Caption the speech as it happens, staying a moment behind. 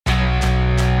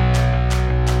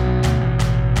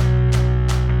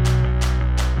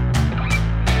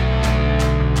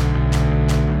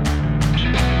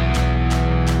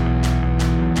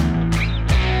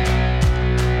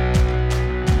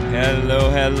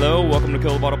Hello, welcome to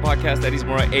Kill the Bottle Podcast. Eddie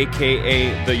Zamora,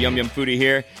 a.k.a. the Yum Yum Foodie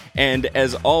here. And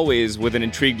as always, with an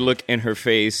intrigued look in her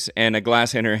face and a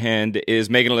glass in her hand, is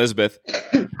Megan Elizabeth.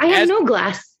 I have no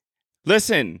glass.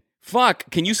 Listen,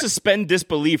 fuck, can you suspend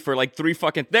disbelief for like 3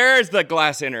 fucking... There's the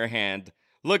glass in her hand.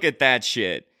 Look at that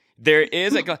shit. There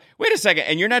is a glass... Wait a second,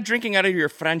 and you're not drinking out of your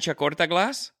Franciacorta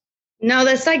glass? No,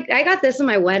 that's like, I got this on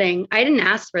my wedding. I didn't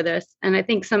ask for this. And I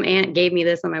think some aunt gave me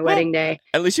this on my wedding day.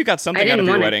 At least you got something out of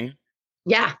your wedding.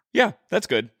 Yeah. Yeah, that's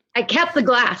good. I kept the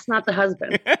glass, not the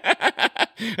husband.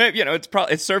 You know,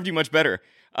 it served you much better.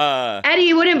 Eddie,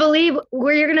 you wouldn't believe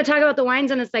where you're going to talk about the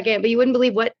wines in a second, but you wouldn't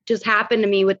believe what just happened to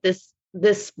me with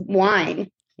this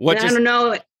wine. I don't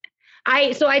know.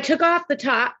 So I took off the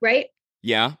top, right?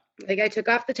 Yeah. Like I took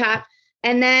off the top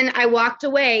and then I walked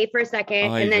away for a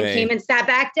second and then came and sat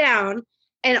back down.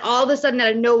 And all of a sudden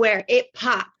out of nowhere, it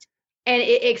popped and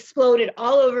it exploded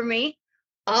all over me,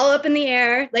 all up in the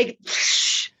air. Like,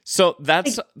 so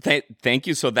that's, thank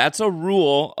you. So that's a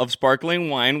rule of sparkling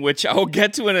wine, which I'll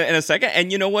get to in a second.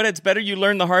 And you know what? It's better you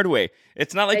learn the hard way.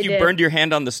 It's not like you burned your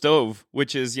hand on the stove,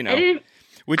 which is, you know, a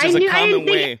common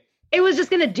way. It was just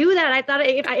going to do that. I thought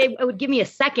it would give me a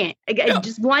second,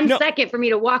 just 1 second for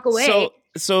me to walk away.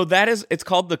 So that is, it's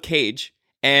called the cage.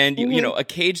 And, you know, a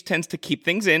cage tends to keep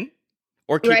things in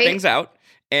or keep things out.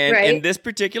 And in this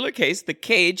particular case, the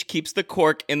cage keeps the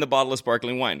cork in the bottle of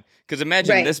sparkling wine. Because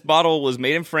imagine this bottle was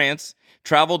made in France,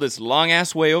 traveled its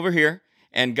long-ass way over here,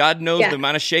 and God knows the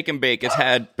amount of shake and bake it's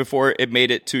had before it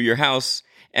made it to your house.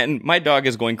 And my dog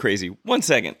is going crazy. 1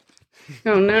 second.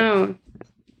 Oh, no.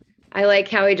 I like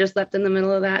how he just left in the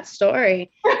middle of that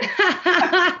story.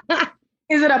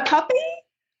 Is it a puppy?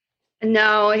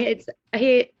 No, I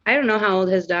don't know how old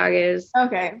his dog is.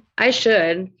 Okay. I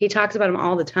should. He talks about him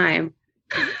all the time.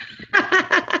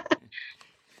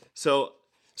 So,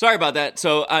 sorry about that.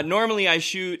 So, normally I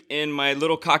shoot in my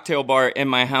little cocktail bar in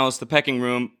my house, the Pecking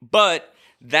Room, but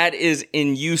that is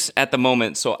in use at the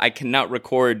moment, so I cannot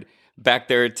record back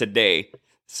there today.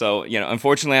 So, you know,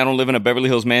 unfortunately, I don't live in a Beverly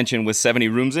Hills mansion with 70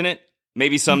 rooms in it.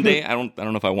 Maybe someday. I don't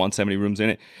know if I want 70 rooms in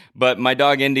it. But my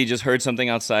dog Indy just heard something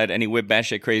outside and he whipped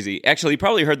batshit crazy. Actually, he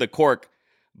probably heard the cork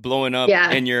blowing up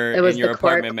in your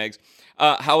apartment, Megs.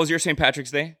 How was your St.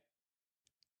 Patrick's Day?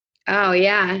 Oh,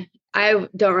 yeah. I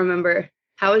don't remember.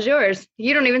 How was yours?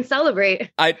 You don't even celebrate.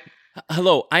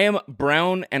 Hello, I am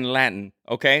brown and Latin,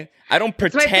 okay? I don't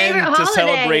pretend to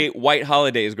celebrate white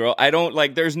holidays, girl. I don't,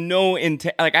 like, there's no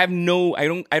intent, like, I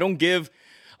don't give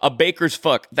a baker's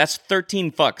fuck. That's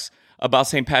 13 fucks about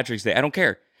St. Patrick's Day. I don't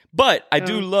care. But I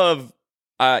do love,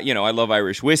 I love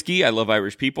Irish whiskey. I love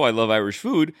Irish people. I love Irish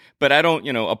food. But I don't,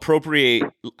 appropriate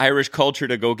Irish culture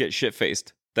to go get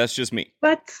shit-faced. That's just me.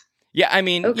 What? Yeah, I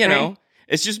mean,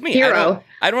 it's just me. Hero.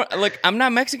 I don't, like, I'm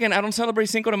not Mexican. I don't celebrate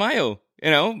Cinco de Mayo.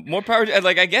 More power.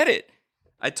 Like, I get it.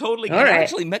 I totally get it. Right.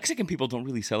 Actually, Mexican people don't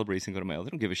really celebrate Cinco de Mayo. They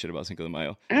don't give a shit about Cinco de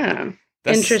Mayo. Oh,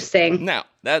 interesting. Now,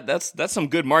 that's some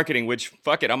good marketing, which,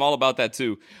 fuck it, I'm all about that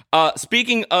too.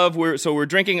 Speaking of, we're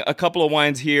drinking a couple of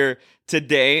wines here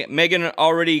today. Megan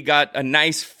already got a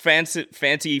nice,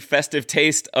 fancy, festive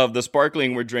taste of the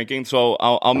sparkling we're drinking, so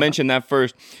I'll mention that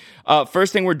first.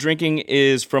 First thing we're drinking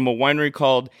is from a winery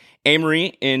called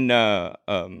Amory in,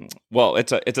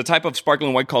 it's a type of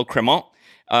sparkling wine called Cremant.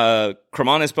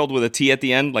 Cremant is spelled with a T at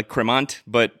the end, like Cremant,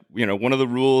 but, one of the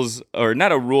rules, or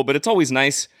not a rule, but it's always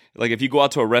nice, like if you go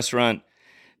out to a restaurant,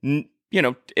 and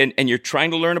you're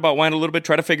trying to learn about wine a little bit,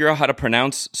 try to figure out how to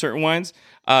pronounce certain wines,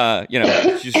 you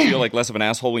just feel like less of an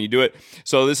asshole when you do it.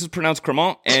 So this is pronounced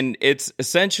Cremant, and it's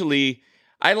essentially,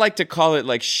 I like to call it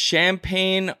like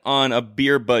champagne on a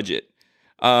beer budget.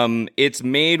 It's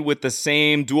made with the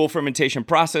same dual fermentation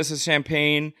process as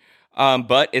champagne,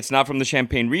 but it's not from the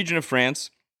Champagne region of France.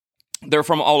 They're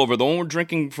from all over. The one we're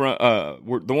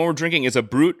drinking is a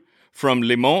Brut from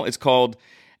Le Mans. It's called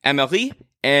Amery,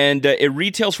 and it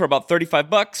retails for about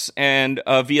 $35, and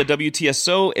via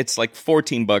WTSO, it's like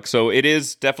 $14. So it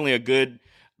is definitely a good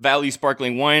value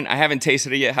sparkling wine. I haven't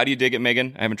tasted it yet. How do you dig it,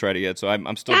 Megan? I haven't tried it yet, so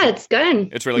I'm still. Yeah, it's good.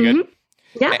 It's really good.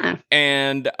 Yeah.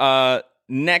 And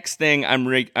next thing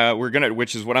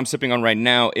which is what I'm sipping on right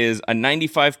now, is a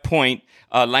 95-point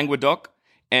Languedoc,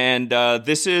 and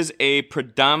this is a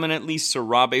predominantly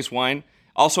Syrah-based wine.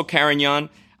 Also Carignan.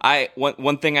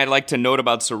 One thing I'd like to note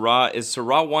about Syrah is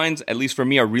Syrah wines, at least for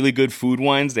me, are really good food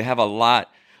wines. They have a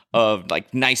lot of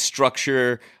like nice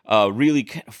structure, really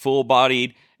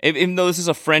full-bodied. Even though this is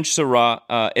a French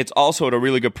Syrah, it's also at a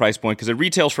really good price point because it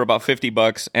retails for about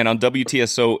 $50, and on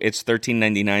WTSO it's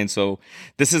 $13.99. So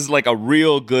this is like a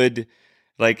real good,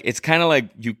 like it's kind of like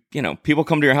you know, people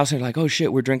come to your house and they're like, oh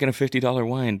shit, we're drinking a $50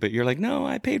 wine, but you're like, no,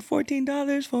 I paid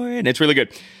 $14 for it. And it's really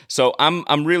good. So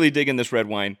I'm really digging this red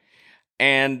wine.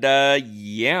 And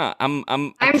yeah, I'm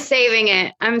saving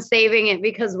it. I'm saving it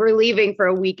because we're leaving for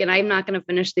a week and I'm not going to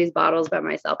finish these bottles by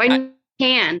myself. I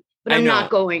can, but I'm not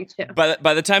going to.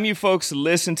 By the time you folks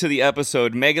listen to the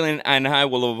episode, Megan and I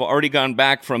will have already gone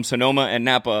back from Sonoma and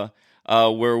Napa,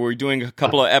 where we're doing a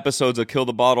couple of episodes of Kill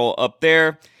the Bottle up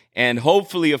there. And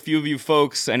hopefully a few of you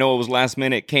folks, I know it was last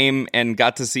minute, came and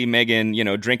got to see Megan, you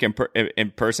know, drink in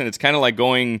person. It's kind of like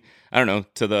going, I don't know,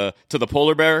 to the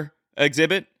polar bear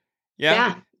exhibit.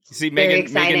 Yeah. You see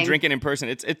Megan drinking in person.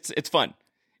 It's fun.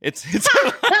 It's a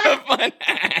lot of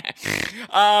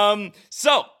fun.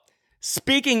 So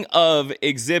speaking of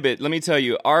exhibit, let me tell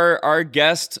you, our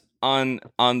guest on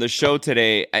the show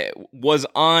today was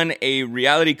on a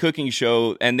reality cooking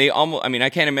show, and I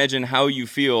can't imagine how you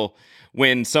feel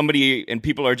when somebody and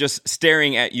people are just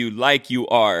staring at you like you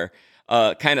are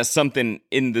kind of something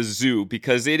in the zoo,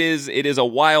 because it is a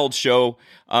wild show.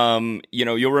 You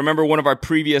know, you'll remember one of our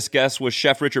previous guests was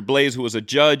Chef Richard Blais, who was a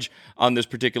judge on this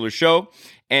particular show.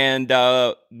 And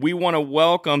we want to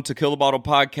welcome to Kill the Bottle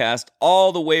podcast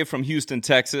all the way from Houston,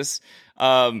 Texas,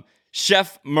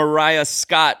 Chef Mariah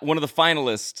Scott, one of the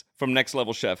finalists from Next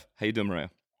Level Chef. How you doing, Mariah?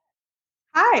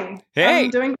 Hi. Hey. I'm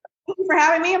doing. Thank you for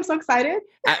having me. I'm so excited.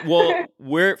 Well,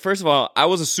 first of all, I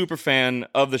was a super fan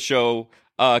of the show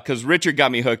because Richard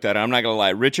got me hooked at it. I'm not going to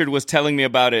lie. Richard was telling me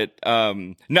about it.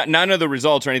 None of the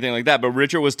results or anything like that, but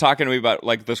Richard was talking to me about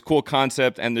like this cool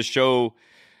concept and the show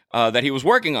that he was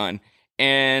working on.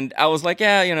 And I was like,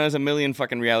 yeah, you know, there's a million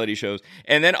fucking reality shows.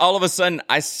 And then all of a sudden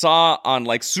I saw on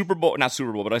like not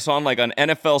Super Bowl, but I saw on like on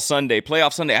NFL Sunday,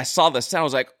 Playoff Sunday, I saw this and I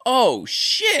was like, oh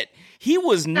shit, he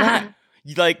was not...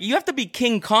 Like, you have to be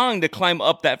King Kong to climb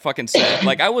up that fucking set.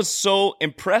 Like, I was so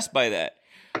impressed by that.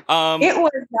 It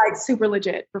was like super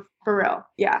legit for real.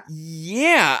 Yeah.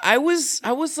 Yeah. I was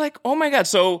like, oh my God.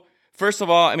 So first of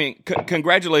all, I mean,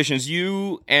 congratulations.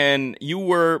 You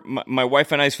were my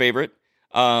wife and I's favorite.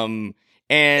 And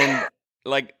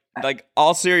like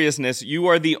all seriousness, you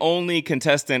are the only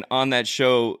contestant on that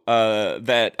show,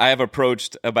 that I have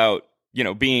approached about, you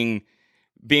know, being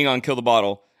on Kill the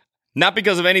Bottle. Not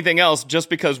because of anything else, just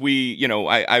because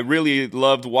I really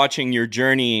loved watching your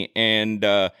journey and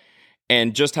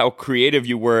just how creative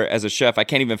you were as a chef. I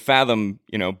can't even fathom,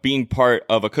 you know, being part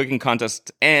of a cooking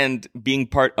contest and being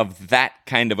part of that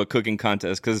kind of a cooking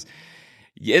contest, because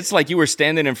it's like you were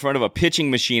standing in front of a pitching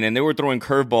machine and they were throwing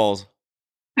curveballs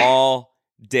all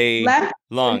day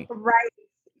long. Right.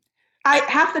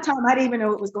 Half the time I didn't even know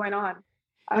what was going on.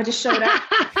 I just showed up.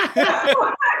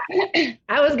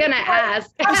 I was going to ask.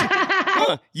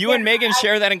 You and Megan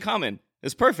share that in common.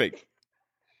 It's perfect.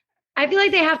 I feel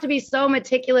like they have to be so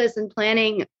meticulous in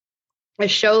planning a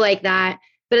show like that.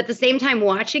 But at the same time,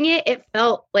 watching it, it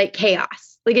felt like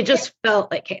chaos. Like it just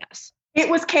felt like chaos. It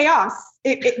was chaos.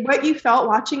 What you felt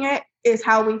watching it is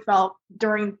how we felt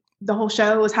during the whole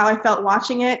show, was how I felt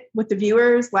watching it with the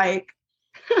viewers. Like,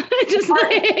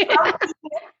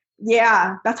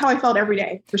 yeah, that's how I felt every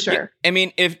day, for sure. I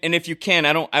mean, if you can,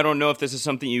 I don't know if this is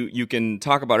something you can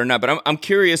talk about or not, but I'm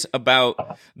curious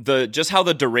about just how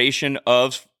the duration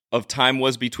of time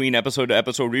was between episode to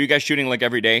episode. Were you guys shooting like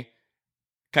every day,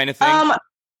 kind of thing?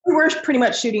 We were pretty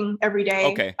much shooting every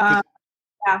day. Okay.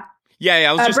 Yeah.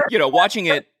 Yeah. I was just watching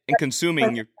it and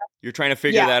consuming. You're trying to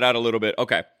figure that out a little bit.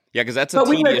 Okay. Yeah, because that's a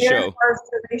tedious show.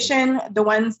 The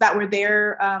ones that were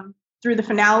there through the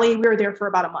finale, we were there for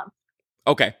about a month.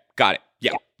 Okay. Got it.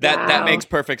 Yeah. That makes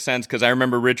perfect sense, because I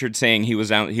remember Richard saying he was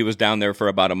down there for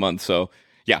about a month. So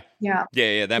yeah.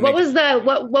 What was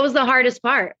the hardest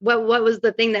part? What was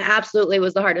the thing that absolutely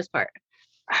was the hardest part?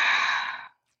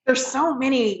 There's so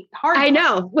many hard I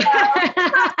know.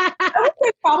 I would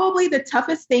say probably the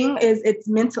toughest thing is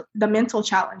the mental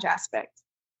challenge aspect.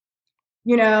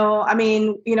 You know, I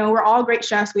mean, you know, we're all great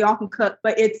chefs. We all can cook,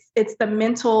 but it's the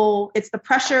mental, it's the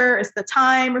pressure, it's the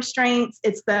time restraints,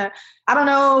 it's I don't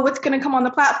know what's going to come on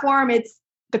the platform. It's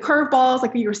the curveballs,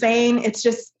 like you were saying. It's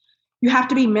just, you have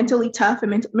to be mentally tough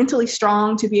and mentally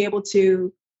strong to be able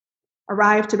to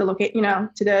arrive to the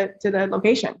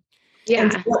location. Yeah.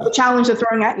 And the challenge they're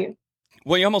throwing at you.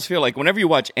 Well, you almost feel like whenever you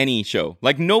watch any show,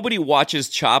 like nobody watches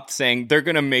Chopped saying they're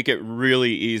going to make it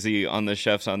really easy on the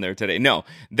chefs on there today. No,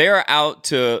 they're out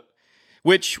to,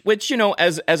 which you know,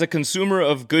 as a consumer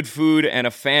of good food and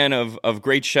a fan of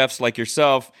great chefs like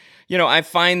yourself, you know, I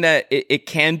find that it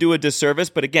can do a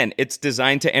disservice. But again, it's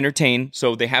designed to entertain,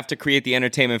 so they have to create the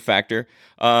entertainment factor,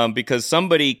 because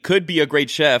somebody could be a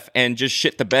great chef and just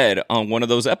shit the bed on one of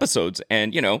those episodes,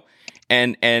 and you know.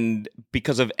 and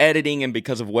because of editing and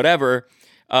because of whatever,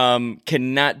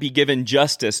 cannot be given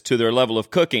justice to their level of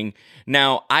cooking.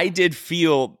 Now, I did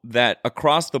feel that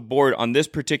across the board on this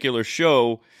particular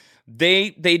show, they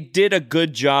did a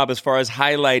good job as far as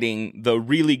highlighting the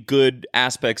really good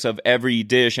aspects of every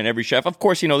dish and every chef. Of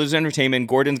course, you know, there's entertainment.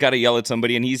 Gordon's got to yell at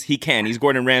somebody, and he's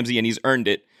Gordon Ramsay, and he's earned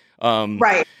it.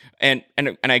 Right. And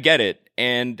I get it.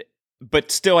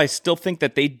 But still, I still think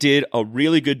that they did a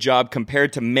really good job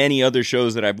compared to many other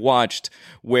shows that I've watched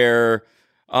where,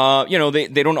 you know, they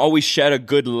don't always shed a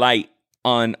good light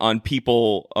on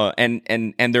people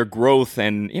and their growth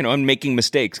and, you know, and making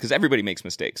mistakes, because everybody makes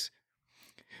mistakes.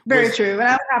 Very true. And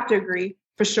I would have to agree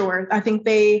for sure. I think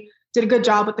they did a good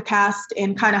job with the cast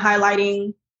in kind of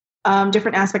highlighting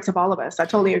different aspects of all of us. I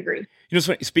totally agree. You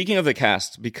know, speaking of the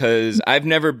cast, because I've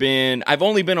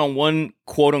only been on one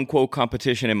quote unquote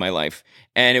competition in my life.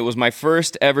 And it was my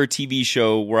first ever TV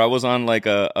show where I was on like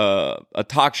a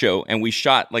talk show, and we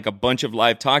shot like a bunch of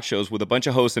live talk shows with a bunch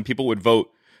of hosts, and people would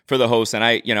vote for the host. And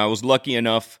I was lucky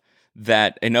enough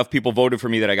that enough people voted for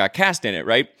me that I got cast in it.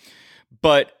 Right.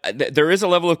 But there is a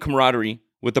level of camaraderie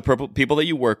with the people that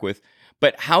you work with.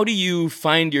 But how do you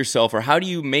find yourself, or how do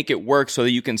you make it work so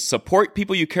that you can support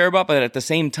people you care about, but at the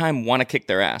same time want to kick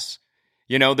their ass?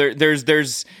 You know, but it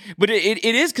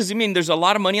is, because I mean, there's a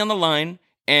lot of money on the line,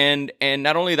 and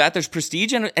not only that, there's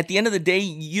prestige, and at the end of the day,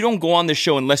 you don't go on the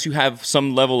show unless you have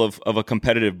some level of a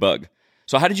competitive bug.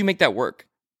 So how did you make that work?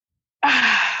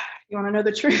 You want to know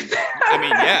the truth? I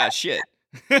mean, yeah, shit.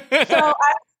 So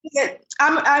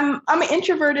I'm an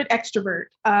introverted extrovert.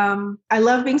 I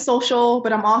love being social,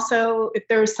 but I'm also, if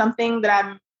there's something that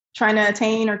I'm trying to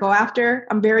attain or go after,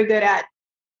 I'm very good at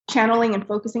channeling and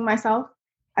focusing myself.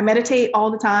 I meditate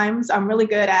all the time, so I'm really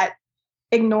good at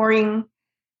ignoring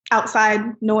outside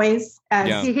noise as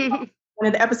one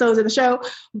of the episodes of the show.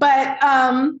 But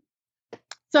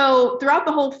so throughout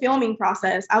the whole filming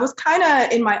process, I was kind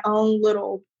of in my own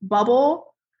little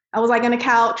bubble. I was like on a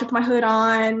couch with my hood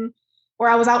on, or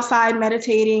I was outside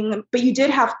meditating. But you did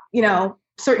have, you know,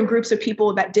 certain groups of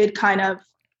people that did kind of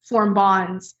form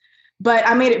bonds. But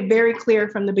I made it very clear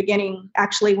from the beginning,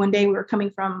 actually, one day we were coming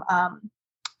from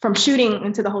shooting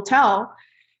into the hotel,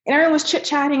 and everyone was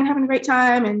chit-chatting and having a great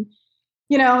time. And,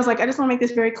 you know, I was like, I just want to make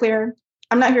this very clear.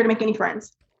 I'm not here to make any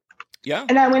friends. Yeah.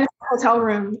 And I went into the hotel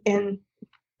room, and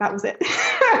that was it.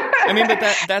 I mean, but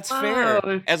that's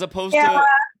fair, as opposed to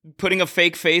putting a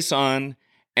fake face on.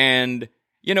 And,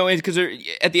 you know, because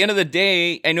at the end of the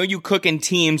day, I know you cook in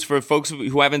teams. For folks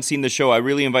who haven't seen the show, I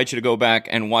really invite you to go back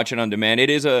and watch it on demand.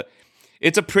 It's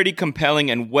a pretty compelling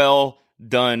and well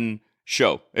done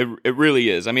show. It really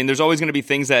is. I mean, there's always going to be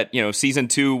things that, you know, season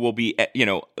 2 will be, you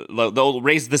know, they'll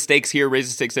raise the stakes here, raise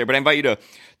the stakes there. But I invite you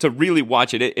to really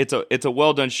watch it. It's a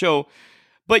well done show,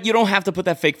 but you don't have to put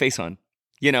that fake face on.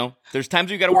 You know, there's times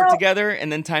you got to work together,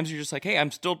 and then times you're just like, hey, I'm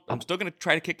still going to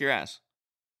try to kick your ass.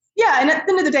 Yeah, and at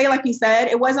the end of the day, like you said,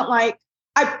 it wasn't like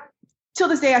till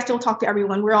this day I still talk to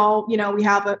everyone. We're all, you know, we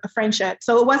have a friendship.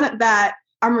 So it wasn't that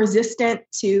I'm resistant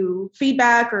to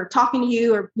feedback or talking to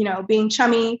you or, you know, being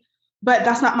chummy, but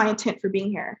that's not my intent for being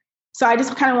here. So I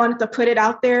just kind of wanted to put it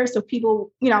out there so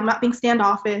people, you know, I'm not being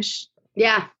standoffish.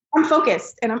 Yeah. I'm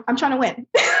focused, and I'm trying to win.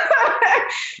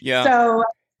 Yeah. So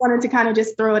wanted to kind of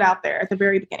just throw it out there at the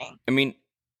very beginning. I mean,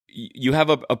 you have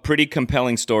a pretty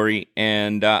compelling story,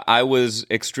 and I was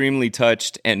extremely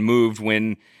touched and moved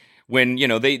when you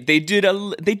know they did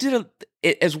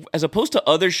as opposed to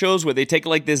other shows where they take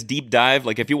like this deep dive.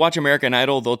 Like if you watch American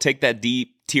Idol, they'll take that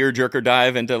deep tearjerker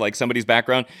dive into like somebody's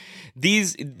background.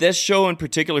 This show in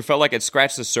particular felt like it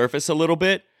scratched the surface a little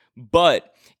bit,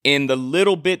 but in the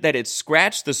little bit that it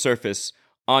scratched the surface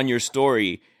on your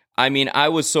story, I mean, I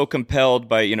was so compelled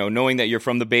by, you know, knowing that you're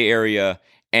from the Bay Area,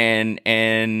 and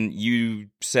you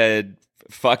said,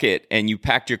 fuck it, and you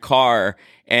packed your car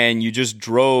and you just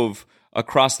drove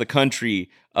across the country,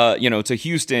 you know, to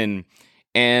Houston.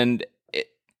 And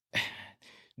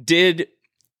did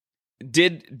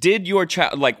your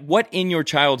child, like, what in your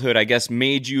childhood, I guess,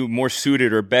 made you more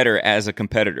suited or better as a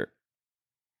competitor?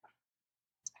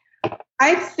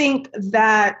 I think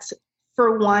that,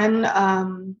 for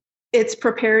one, it's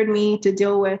prepared me to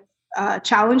deal with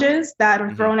challenges that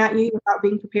are thrown at you without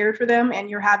being prepared for them, and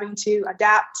you're having to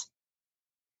adapt.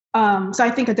 So I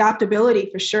think adaptability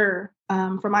for sure,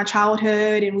 from my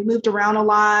childhood, and we moved around a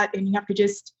lot, and you have to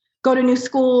just go to new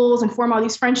schools and form all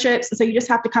these friendships. And so you just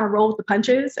have to kind of roll with the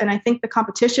punches. And I think the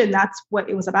competition, that's what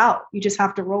it was about. You just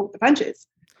have to roll with the punches.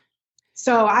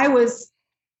 So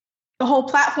the whole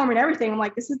platform and everything, I'm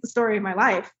like, this is the story of my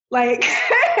life. Like,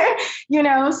 you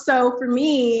know, so for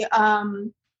me,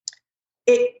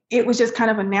 it was just kind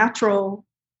of a natural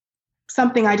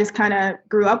something I just kind of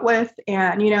grew up with.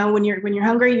 And, when you're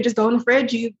hungry, you just go in the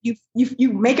fridge, you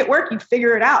make it work, you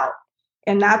figure it out.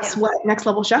 And that's what Next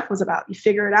Level Chef was about. You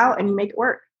figure it out and you make it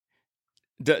work.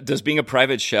 Does being a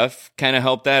private chef kind of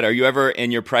help that? Are you ever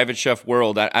in your private chef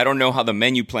world? I don't know how the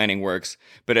menu planning works,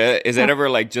 but is that ever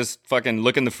like just fucking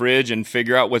look in the fridge and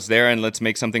figure out what's there and let's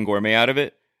make something gourmet out of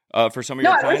it for some of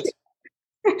your clients?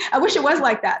 I wish it was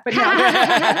like that, but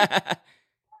no.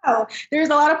 No, there's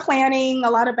a lot of planning, a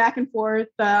lot of back and forth.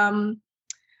 But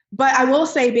I will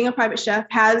say being a private chef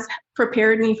has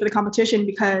prepared me for the competition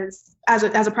because as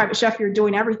a private chef, you're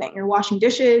doing everything. You're washing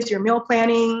dishes, you're meal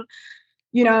planning,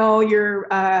 you're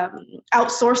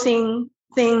outsourcing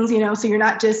things, so you're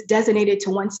not just designated to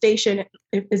one station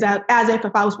as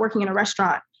if I was working in a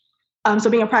restaurant. So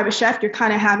being a private chef, you're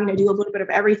kind of having to do a little bit of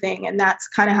everything. And that's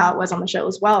kind of how it was on the show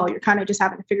as well. You're kind of just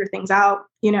having to figure things out,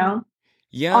 on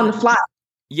the fly.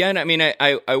 Yeah. And I mean,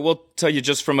 I will tell you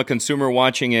just from a consumer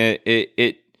watching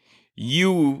it,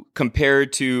 you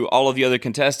compared to all of the other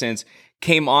contestants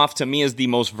came off to me as the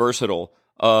most versatile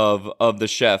of the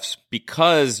chefs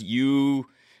because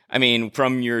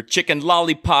from your chicken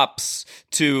lollipops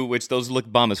to which those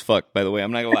look bomb as fuck, by the way.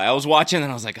 I'm not gonna lie. I was watching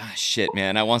and I was like, oh shit,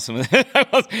 man, I want some of that.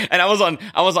 I was on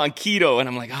keto and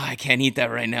I'm like, oh, I can't eat that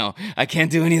right now. I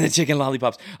can't do any of the chicken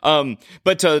lollipops.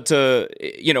 But to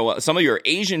some of your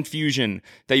Asian fusion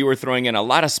that you were throwing in, a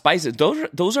lot of spices,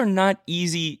 those are not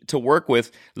easy to work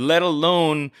with, let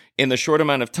alone in the short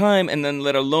amount of time, and then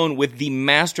let alone with the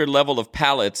master level of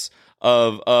palates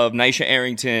of Nyesha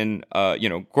Arrington,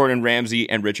 Gordon Ramsay,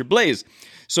 and Richard Blais.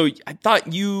 So I thought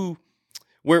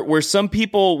where some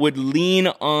people would lean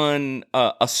on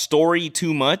a story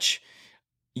too much,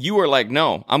 you were like,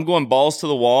 no, I'm going balls to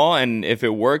the wall, and if it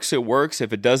works, it works.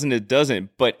 If it doesn't, it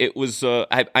doesn't. But it was,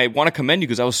 I want to commend you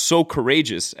because I was so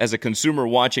courageous as a consumer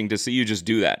watching to see you just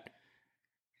do that.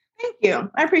 Thank you.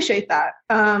 I appreciate that.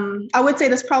 I would say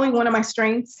that's probably one of my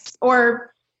strengths,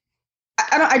 or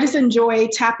I just enjoy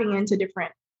tapping into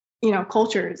different,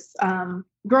 cultures.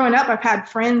 Growing up, I've had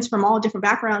friends from all different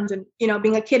backgrounds, and,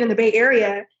 being a kid in the Bay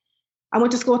Area, I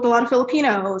went to school with a lot of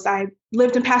Filipinos. I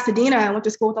lived in Pasadena. I went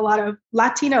to school with a lot of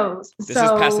Latinos. This is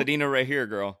Pasadena right here,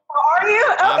 girl. Oh, are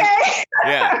you? Okay.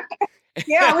 Yeah.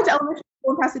 Yeah, I went to elementary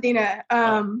school in Pasadena.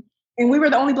 And we were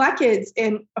the only Black kids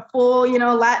in a full,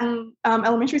 Latin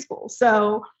elementary school.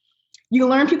 So you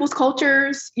learn people's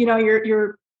cultures,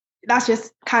 that's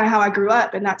just kind of how I grew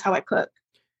up, and that's how I cook.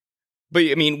 But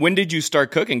I mean, when did you start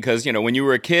cooking? Because, when you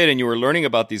were a kid and you were learning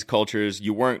about these cultures,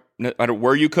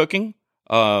 were you cooking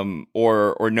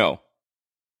or no?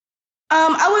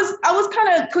 I was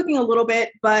kind of cooking a little bit,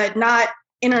 but not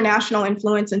international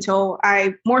influence until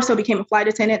I more so became a flight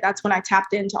attendant. That's when I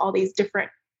tapped into all these different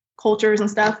cultures and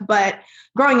stuff. But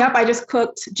growing up, I just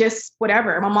cooked just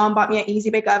whatever. My mom bought me an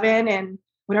Easy Bake Oven, and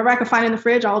whatever I could find in the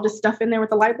fridge, I'll just stuff in there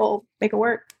with a light bulb, make it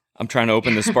work. I'm trying to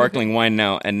open the sparkling wine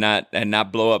now and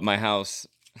not blow up my house.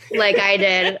 Like I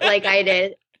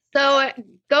did. So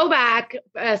go back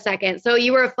a second. So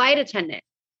you were a flight attendant.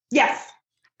 Yes.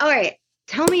 All right.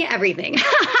 Tell me everything.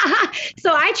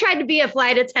 So I tried to be a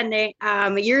flight attendant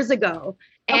years ago,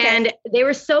 and they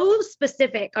were so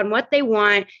specific on what they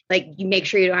want. Like, you make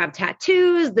sure you don't have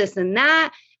tattoos, this and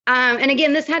that. And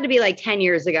again, this had to be like 10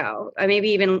 years ago, maybe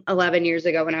even 11 years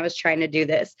ago when I was trying to do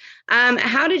this.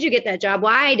 How did you get that job?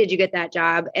 Why did you get that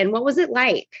job? And what was it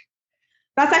like?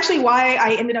 That's actually why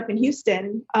I ended up in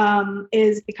Houston,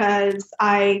 is because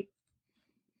I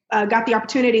got the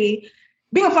opportunity.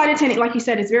 Being a flight attendant, like you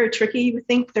said, is very tricky. You would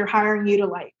think they're hiring you to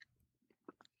like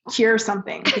cure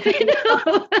something. So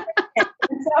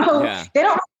they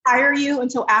don't hire you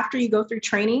until after you go through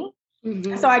training.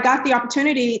 Mm-hmm. So I got the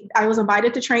opportunity. I was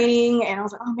invited to training, and I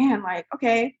was like, oh man, like,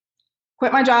 okay,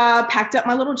 quit my job, packed up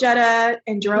my little Jetta,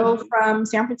 and drove from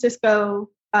San Francisco.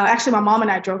 Actually, my mom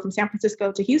and I drove from San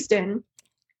Francisco to Houston.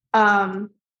 And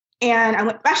I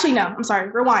went, actually, no, I'm sorry,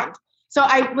 rewind. So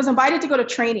I was invited to go to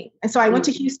training. And so I went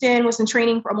to Houston, was in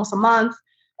training for almost a month,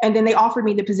 and then they offered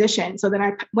me the position. So then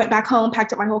I went back home,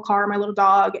 packed up my whole car, my little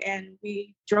dog, and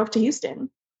we drove to Houston.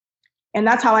 And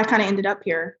that's how I kind of ended up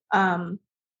here.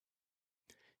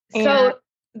 So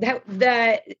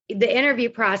the interview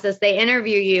process, they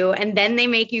interview you, and then they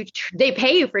make you, they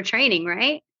pay you for training,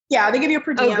 right? Yeah, they give you a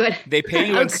per diem. Oh, good. They pay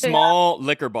you in small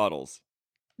liquor bottles.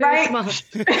 Right.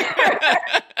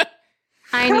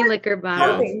 Tiny liquor bottles.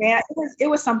 Something, man. It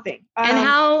was something. And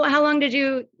how long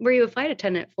were you a flight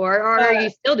attendant for, or are you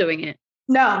still doing it?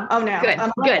 No. Oh, no. Good.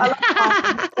 Good.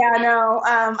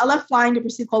 I left flying to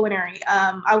pursue culinary.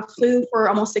 I flew for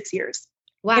almost 6 years.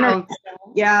 Wow.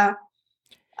 Yeah.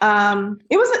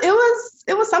 It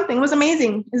was something. It was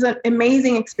amazing. It was an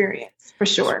amazing experience for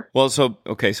sure. Well, so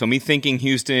me thinking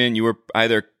Houston, you were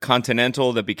either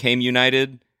Continental that became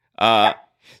United.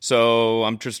 So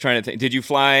I'm just trying to think. Did you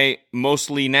fly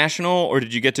mostly national, or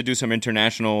did you get to do some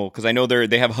international? Because I know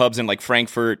they have hubs in like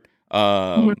Frankfurt.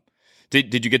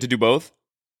 Did you get to do both?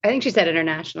 I think she said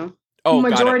international. Oh,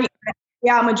 majority.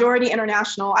 Yeah, majority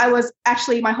international. I was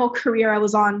actually my whole career. I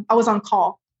was on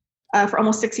call for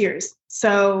almost 6 years.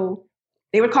 So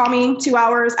they would call me 2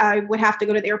 hours. I would have to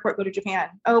go to the airport, go to Japan.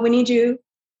 Oh, we need you.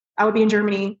 I would be in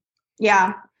Germany.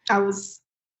 Yeah, I was.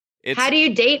 How do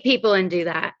you date people and do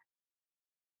that?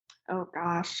 Oh,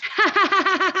 gosh.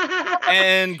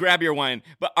 And grab your wine.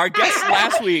 But our guest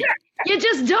last week. You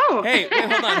just don't. Hey,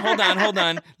 wait, hold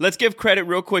on. Let's give credit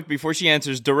real quick before she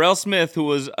answers. Darrell Smith, who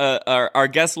was our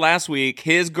guest last week,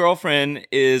 his girlfriend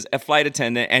is a flight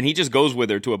attendant, and he just goes with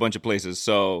her to a bunch of places.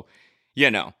 So,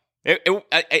 you know,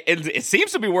 it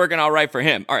seems to be working all right for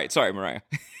him. All right, sorry, Mariah.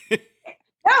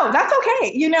 No, that's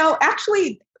okay. You know,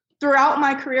 actually, throughout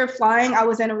my career flying, I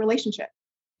was in a relationship.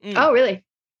 Oh, really?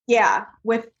 Yeah,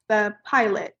 with the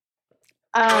pilot.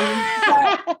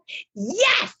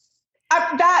 Yes.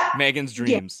 Megan's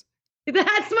dreams. Yeah.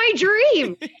 That's my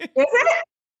dream. Is it?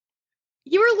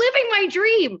 You were living my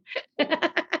dream.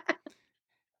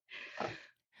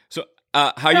 So,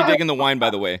 how are you digging the wine, by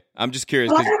the way? I'm just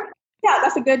curious. Yeah,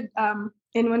 that's a good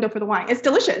innuendo for the wine. It's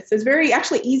delicious. It's very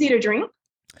actually easy to drink.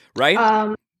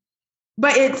 Right.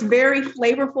 But it's very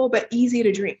flavorful, but easy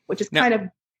to drink, which is kind of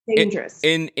dangerous.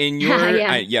 In your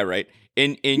right.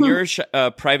 In your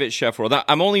private chef world,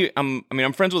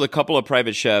 I'm friends with a couple of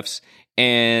private chefs,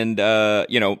 and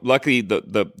luckily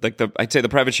I'd say the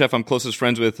private chef I'm closest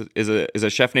friends with is a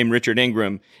chef named Richard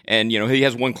Ingram, and he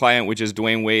has one client which is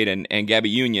Dwayne Wade and Gabby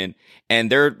Union,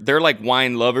 and they're like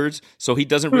wine lovers, so he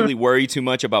doesn't really worry too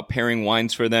much about pairing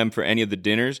wines for them for any of the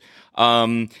dinners.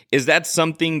 Is that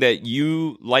something that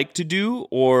you like to do,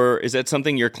 or is that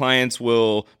something your clients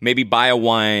will maybe buy a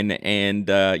wine and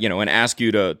and ask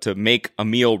you to make a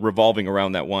meal revolving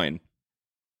around that wine?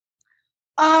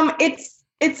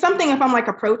 It's something if I'm like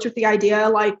approached with the idea,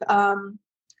 like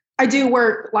I do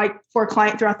work like for a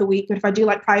client throughout the week, but if I do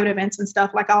like private events and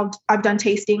stuff, like I've done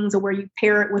tastings where you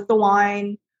pair it with the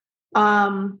wine.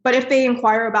 But if they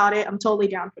inquire about it, I'm totally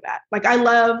down for that. Like I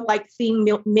love like seeing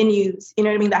menus, you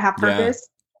know what I mean, that have purpose.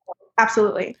 Yeah.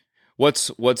 Absolutely.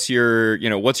 What's your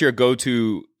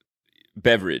go-to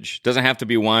beverage? Doesn't have to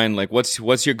be wine. Like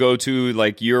what's your go-to,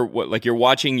 like you're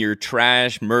watching your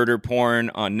trash murder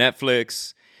porn on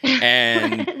Netflix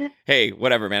and hey,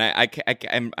 whatever, man.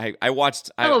 I watched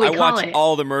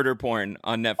all the murder porn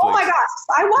on Netflix. Oh my gosh.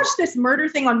 I watched this murder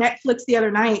thing on Netflix the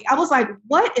other night. I was like,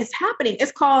 what is happening?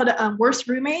 It's called Worst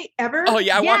Roommate Ever. Oh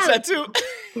yeah, I watched that too.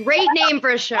 Great name for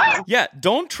a show. Yeah,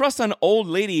 don't trust an old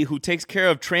lady who takes care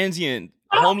of transient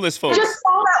homeless folks. I just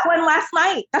saw that one last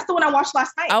night. That's the one I watched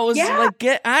last night. I was like,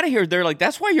 get out of here. They're like,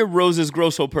 that's why your roses grow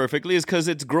so perfectly, is because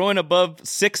it's growing above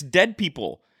 6 dead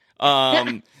people.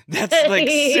 That's like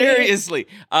seriously.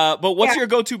 But what's your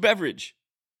go-to beverage?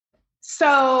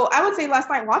 So I would say last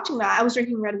night watching that, I was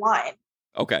drinking red wine.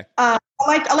 Okay. I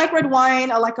like red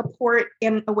wine. I like a port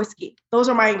and a whiskey. Those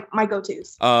are my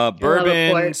go-tos.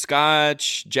 Bourbon,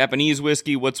 Scotch, Japanese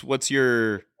whiskey. What's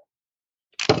your?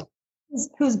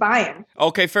 Who's buying?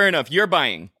 Okay, fair enough. You're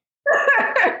buying.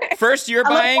 First, you're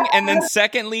buying, and then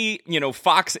secondly,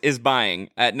 Fox is buying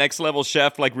at Next Level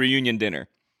Chef, like reunion dinner.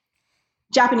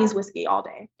 Japanese whiskey all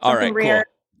day. All right, rare.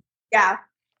 Cool. Yeah.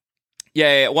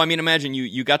 Yeah. Well, I mean, imagine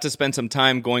you got to spend some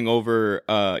time going over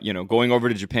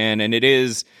to Japan, and it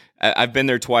is. I've been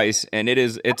there twice, and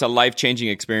it's a life-changing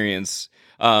experience.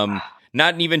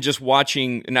 Not even just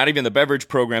watching, not even the beverage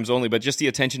programs only, but just the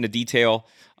attention to detail,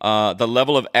 the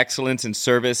level of excellence and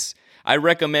service. I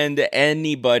recommend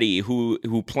anybody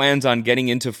who plans on getting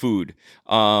into food,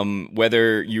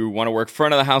 whether you want to work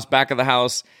front of the house, back of the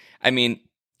house. I mean,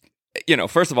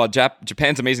 first of all,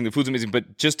 Japan's amazing. The food's amazing,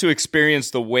 but just to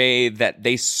experience the way that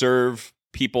they serve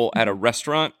people at a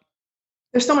restaurant.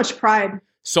 There's so much pride.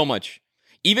 So much.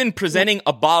 Even presenting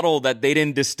a bottle that they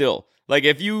didn't distill. Like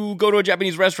if you go to a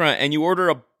Japanese restaurant and you order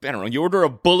a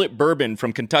bullet bourbon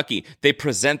from Kentucky, they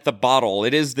present the bottle.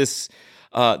 It is this,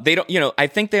 they don't, I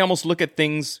think they almost look at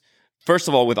things, first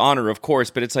of all, with honor, of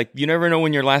course, but it's like, you never know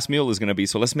when your last meal is going to be.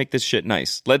 So let's make this shit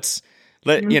nice.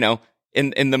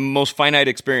 In the most finite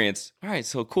experience. All right,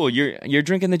 so cool. You're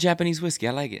drinking the Japanese whiskey.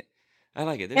 I like it. And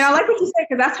I like what you say,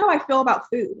 because that's how I feel about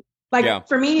food. Like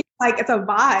for me, like it's a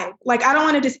vibe. Like I don't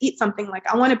want to just eat something. Like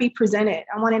I want to be presented.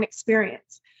 I want an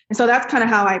experience. And so that's kind of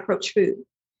how I approach food.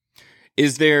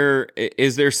 Is there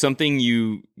something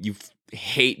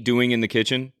hate doing in the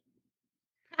kitchen?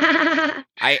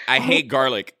 I hate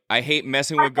garlic. I hate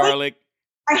messing with garlic.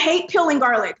 I hate peeling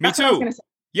garlic. Me That's too. What I was gonna say.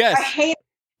 Yes. I hate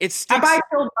it. Sticks. I buy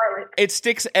peeled garlic. It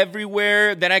sticks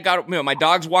everywhere. Then I got, my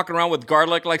dog's walking around with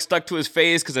garlic like stuck to his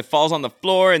face because it falls on the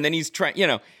floor, and then he's trying,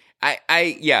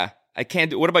 I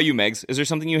can't do. What about you, Megs? Is there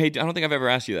something you hate? I don't think I've ever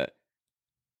asked you that.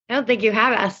 I don't think you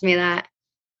have asked me that.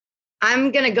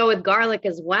 I'm gonna go with garlic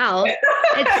as well.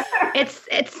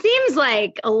 It seems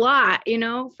like a lot,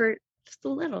 for just a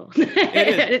little.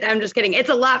 I'm just kidding. It's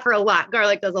a lot for a lot.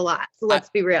 Garlic does a lot. So let's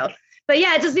be real. But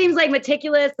yeah, it just seems like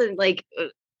meticulous and like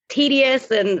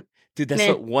tedious and. Dude, that's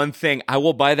the one thing. I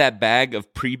will buy that bag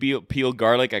of pre-peeled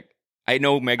garlic. I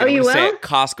know, Megan. I'm gonna say at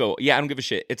Costco. Yeah, I don't give a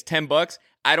shit. It's $10.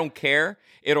 I don't care.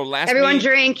 It'll last. Everyone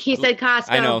drink. He said Costco.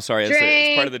 I know. Sorry,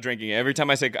 it's part of the drinking. Every time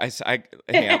I say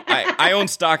I own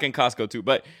stock in Costco too,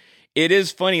 but it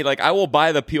is funny. Like, I will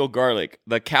buy the peeled garlic,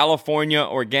 the California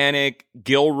organic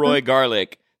Gilroy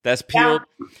garlic that's peeled,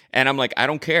 and I'm like, I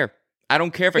don't care. I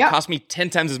don't care if it costs me 10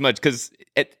 times as much, because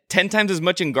 10 times as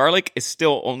much in garlic is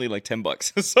still only like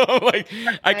 $10. So like,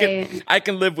 I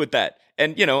can live with that.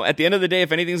 And at the end of the day,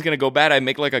 if anything's gonna go bad, I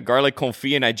make like a garlic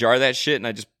confit and I jar that shit and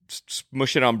I just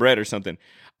smush it on bread or something.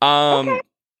 What are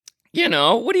you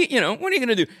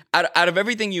gonna do? Out of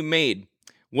everything you made,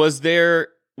 was there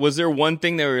one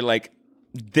thing that were like,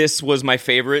 this was my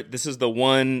favorite? This is the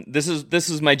one. This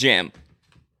is my jam.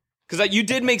 Because you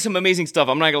did make some amazing stuff.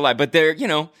 I'm not gonna lie, but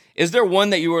is there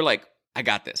one that you were like, I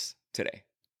got this today?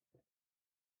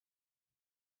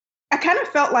 I kind of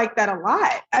felt like that a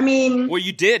lot. I mean, well,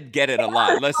 you did get it a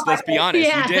lot. Let's be honest,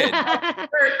 you did.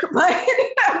 But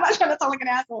I'm not trying to sound like an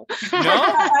asshole. No,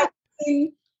 I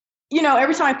mean,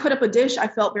 every time I put up a dish, I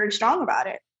felt very strong about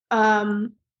it.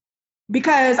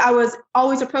 Because I was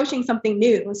always approaching something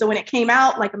new. And so when it came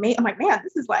out, I'm like, man,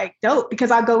 this is like dope, because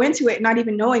I'll go into it not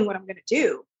even knowing what I'm going to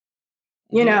do.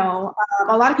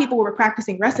 A lot of people were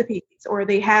practicing recipes, or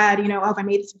they had, if I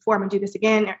made this before, I'm gonna do this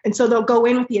again. And so they'll go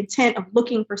in with the intent of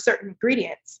looking for certain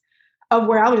ingredients, of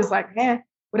where I was just like,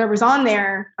 whatever's on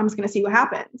there, I'm just going to see what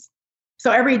happens.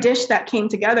 So every dish that came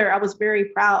together, I was very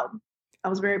proud.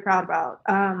 About.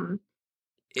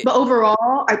 But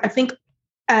overall, I think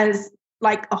as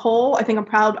like a whole, I think I'm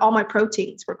proud. All my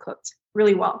proteins were cooked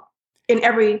really well in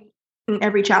every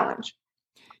challenge.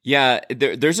 Yeah,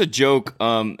 there's a joke.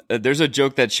 There's a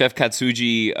joke that Chef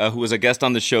Katsuji, who was a guest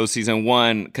on the show season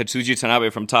 1, Katsuji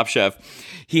Tanabe from Top Chef,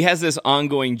 he has this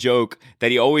ongoing joke that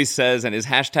he always says, and his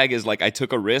hashtag is like, I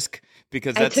took a risk,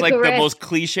 because that's like the most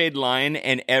cliched line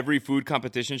in every food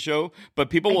competition show.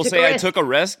 But people will say, I took a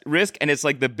risk, and it's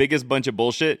like the biggest bunch of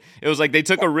bullshit. It was like they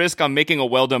took a risk on making a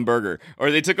well-done burger,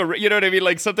 or they took you know what I mean?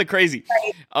 Like something crazy.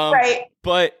 Right.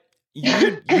 But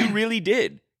you really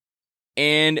did.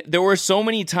 And there were so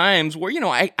many times where,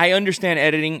 I understand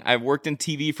editing. I've worked in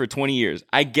TV for 20 years.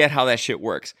 I get how that shit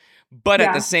works. But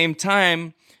at the same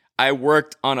time, I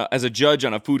worked as a judge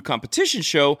on a food competition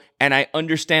show, and I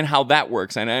understand how that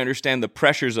works. And I understand the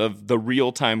pressures of the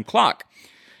real-time clock.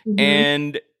 Mm-hmm.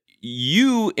 And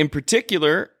you, in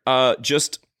particular,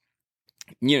 just,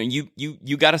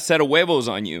 you got a set of huevos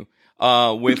on you.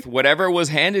 With whatever was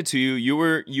handed to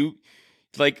you,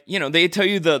 they tell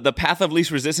you the path of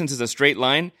least resistance is a straight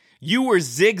line. You were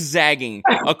zigzagging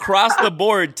across the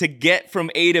board to get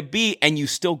from A to B, and you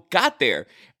still got there.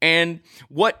 And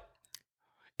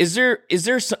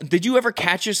did you ever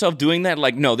catch yourself doing that?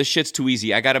 Like, no, this shit's too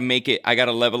easy. I got to make it. I got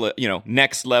to level it,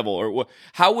 next level. Or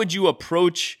how would you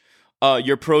approach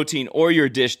your protein or your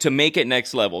dish to make it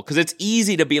next level? Because it's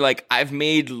easy to be like, I've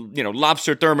made,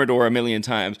 lobster thermidor a million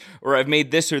times, or I've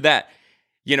made this or that,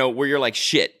 where you're like,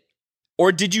 shit.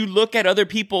 Or did you look at other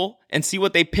people and see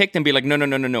what they picked and be like,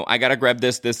 no, I got to grab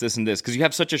this, and this? Because you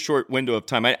have such a short window of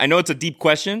time. I know it's a deep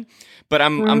question, but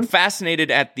I'm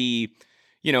fascinated at the,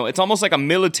 it's almost like a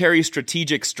military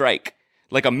strategic strike,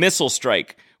 like a missile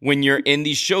strike. When you're in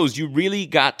these shows, you really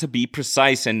got to be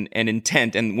precise and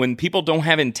intent. And when people don't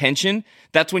have intention,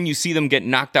 that's when you see them get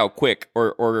knocked out quick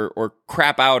or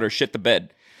crap out or shit the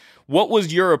bed. What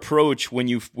was your approach when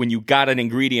you got an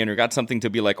ingredient or got something to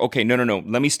be like, okay, no,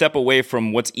 let me step away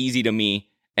from what's easy to me,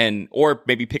 or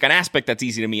maybe pick an aspect that's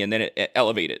easy to me and then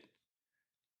elevate it?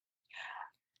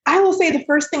 I will say the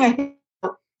first thing I think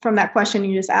from that question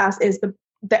you just asked is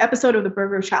the episode of the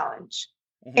Burger Challenge.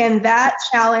 Mm-hmm. And that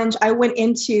challenge I went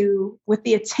into with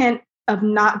the intent of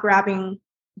not grabbing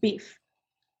beef.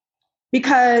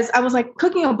 Because I was like,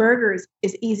 cooking a burger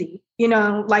is easy.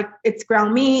 Like it's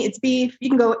ground meat, it's beef. You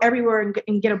can go everywhere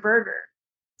and get a burger.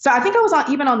 So I think I was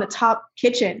even on the top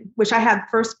kitchen, which I had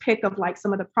first pick of like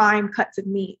some of the prime cuts of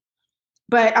meat.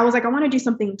 But I was like, I want to do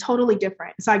something totally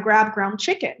different. So I grabbed ground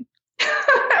chicken.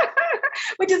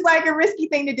 which is like a risky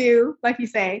thing to do, like you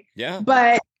say. Yeah.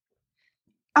 But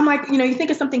I'm like, you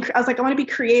think of something, I was like, I want to be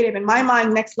creative. In my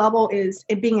mind, next level is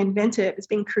it being inventive. It's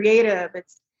being creative.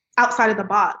 It's outside of the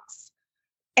box.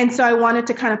 And so I wanted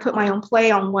to kind of put my own play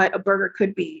on what a burger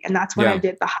could be. And that's when I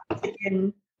did the hot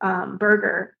chicken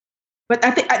burger. But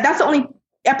I think that's the only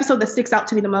episode that sticks out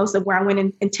to me the most, of where I went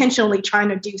in intentionally trying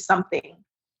to do something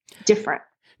different.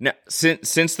 Now,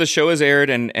 since the show has aired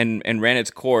and ran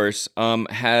its course,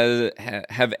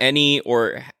 have any,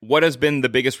 or what has been the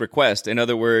biggest request? In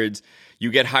other words, you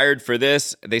get hired for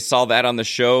this, they saw that on the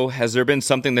show. Has there been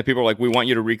something that people are like, we want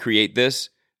you to recreate this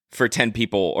for 10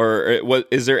 people? Or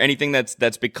is there anything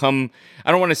that's become,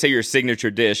 I don't want to say your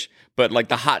signature dish, but like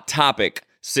the hot topic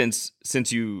since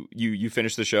you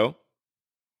finished the show?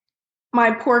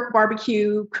 My pork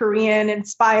barbecue, Korean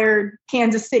inspired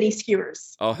Kansas City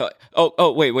skewers.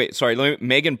 Oh, wait. Sorry.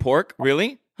 Megan Pork?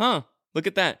 Really? Huh. Look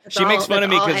at that. She makes fun of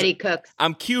me because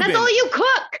I'm Cuban. That's all you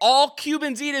cook. All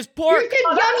Cubans eat is pork. You're good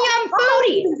yum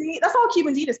foodie. That's all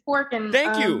Cubans eat is pork and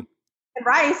Thank you. And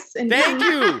rice and Thank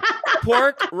you.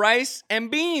 Pork, rice, and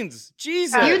beans.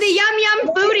 Jesus. You're the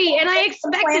yum foodie, and I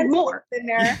expected more in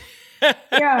there.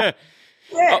 Yeah.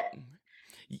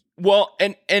 Well,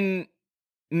 and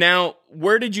now,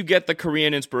 where did you get the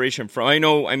Korean inspiration from? I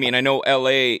know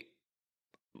LA,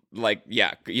 like,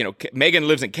 yeah, Megan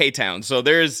lives in K-Town, so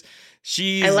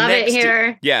she's I love it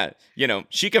here.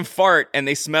 She can fart and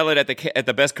they smell it at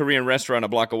the best Korean restaurant a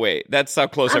block away. That's how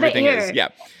close everything is. Yeah.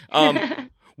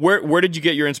 Where did you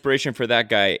get your inspiration for that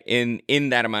guy in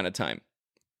that amount of time?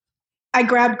 I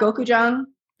grabbed Gokujang.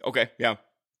 Okay, yeah.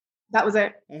 That was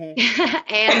it. Mm-hmm.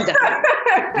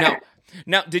 And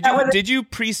now, did you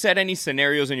preset any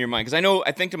scenarios in your mind? Because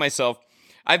I think to myself,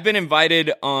 I've been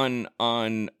invited on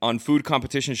food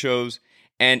competition shows,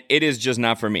 and it is just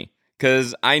not for me.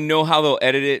 Because I know how they'll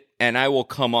edit it, and I will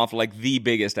come off like the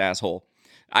biggest asshole.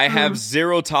 I have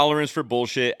zero tolerance for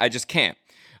bullshit. I just can't.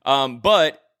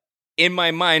 But in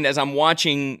my mind, as I'm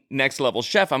watching Next Level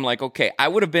Chef, I'm like, okay, I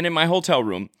would have been in my hotel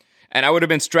room, and I would have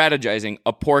been strategizing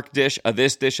a pork dish, a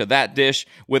this dish, a that dish,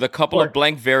 with a couple of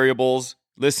blank variables.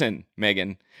 Listen,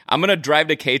 Megan, I'm going to drive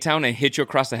to K-Town and hit you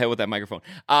across the head with that microphone.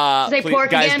 Please,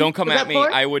 guys, again? Don't come at me.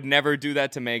 Pork? I would never do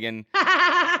that to Megan.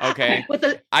 Okay.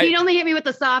 You'd only hit me with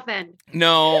the soft end.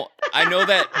 No, I know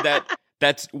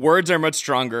that's words are much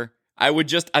stronger. I would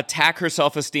just attack her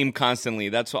self-esteem constantly.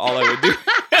 That's all I would do.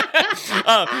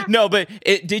 No, but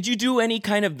did you do any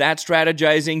kind of that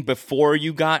strategizing before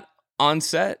you got on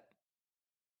set?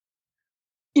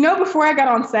 Before I got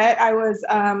on set,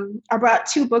 I brought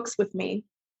 2 books with me.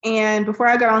 And before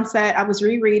I got on set, I was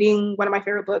rereading one of my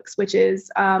favorite books, which is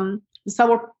The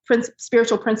Subtle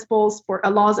Spiritual Principles for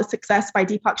Laws of Success by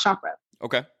Deepak Chopra.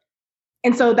 Okay.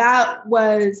 And so that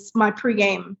was my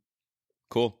pregame.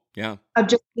 Cool. Yeah. Of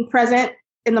just being present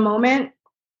in the moment.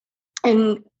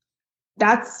 And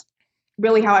that's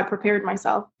really how I prepared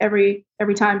myself every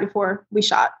time before we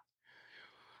shot.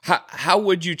 How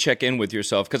would you check in with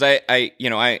yourself? Because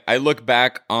I look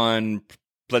back on,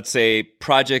 let's say,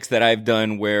 projects that I've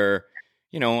done where,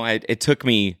 it took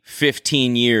me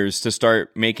 15 years to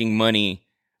start making money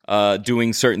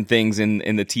doing certain things in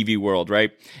the TV world,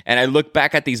 right? And I look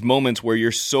back at these moments where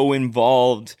you're so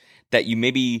involved that you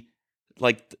maybe,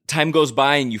 like, time goes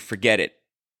by and you forget it,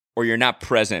 or you're not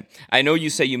present. I know you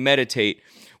say you meditate.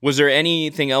 Was there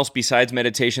anything else besides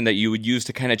meditation that you would use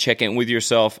to kind of check in with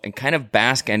yourself and kind of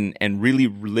bask and really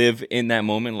live in that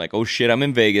moment? Like, oh shit, I'm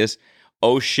in Vegas.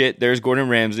 Oh shit, there's Gordon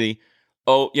Ramsay.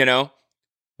 Oh,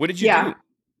 what did you do?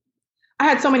 I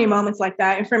had so many moments like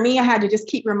that. And for me, I had to just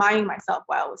keep reminding myself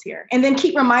while I was here, and then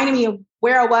keep reminding me of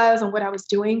where I was and what I was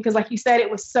doing. Because like you said,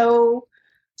 it was so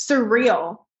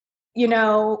surreal,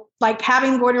 like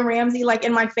having Gordon Ramsay like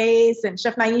in my face and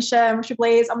Chef Naisha and Richard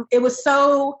Blais. It was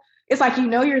so... It's like,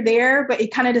 you're there, but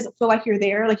it kind of doesn't feel like you're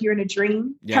there, like you're in a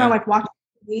dream, kind of like watching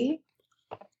TV.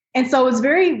 And so it was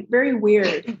very, very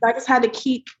weird. I just had to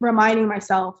keep reminding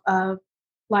myself of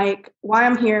like why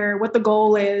I'm here, what the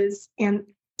goal is, and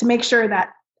to make sure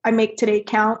that I make today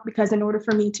count, because in order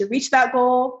for me to reach that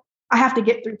goal, I have to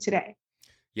get through today.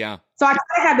 Yeah. So I kind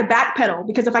of had to backpedal,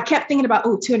 because if I kept thinking about,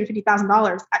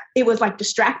 $250,000, it was like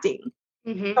distracting.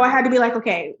 Mm-hmm. So I had to be like,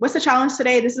 okay, what's the challenge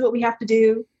today? This is what we have to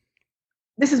do.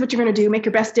 This is what you're going to do. Make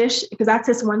your best dish, because that's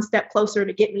just one step closer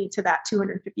to get me to that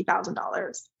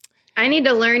 $250,000. I need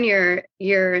to learn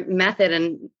your method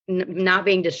and not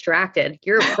being distracted.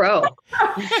 You're a pro.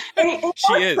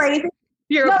 She is. Crazy.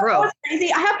 You're a pro. It's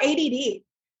crazy. I have ADD.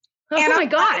 Oh my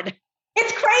God.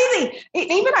 It's crazy.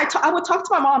 Even I would talk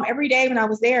to my mom every day when I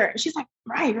was there, and she's like,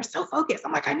 "Mariah, you're so focused."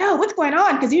 I'm like, "I know. What's going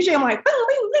on?" Because usually I'm like, boom,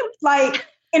 boom, boom. Like,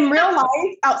 in real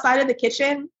life, outside of the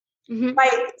kitchen,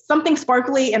 like something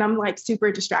sparkly, and I'm like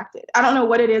super distracted. I don't know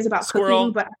what it is about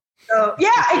cooking, but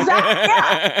yeah,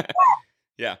 exactly.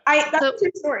 Yeah. That's a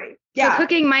true story. Yeah. So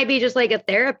cooking might be just like a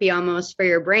therapy almost for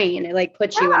your brain. It like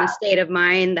puts you in a state of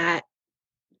mind that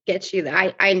gets you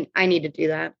there. I need to do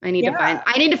that. I need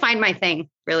to find my thing,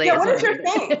 really. Yeah, what is your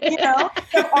thing? You know,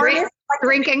 artists,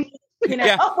 drinking. You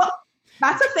know,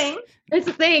 that's a thing. It's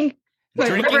a thing.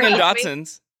 Drinking in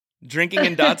Dotsons. Drinking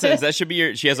in Dotsons. That should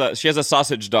be she has a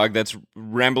sausage dog that's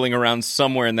rambling around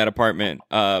somewhere in that apartment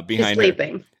behind her.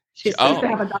 Sleeping. She's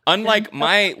unlike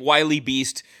my wily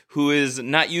beast, who is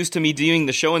not used to me doing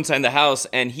the show inside the house,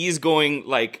 and he's going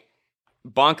like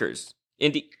bonkers.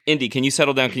 Indy, can you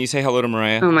settle down? Can you say hello to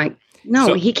Mariah? Oh my!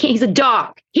 No, he can't. He's a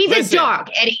dog. He's a dog,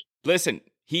 Eddie. Listen,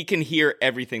 he can hear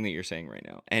everything that you're saying right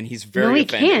now, and he's very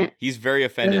offended. Can't. He's very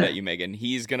offended at you, Megan.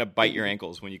 He's gonna bite your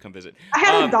ankles when you come visit. I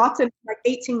had a Dachshund for like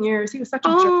 18 years. He was such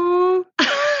a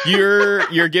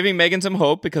jerk. You're giving Megan some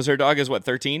hope because her dog is what,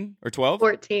 13 or 12?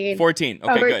 14. 14.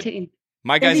 Okay, 14. Good.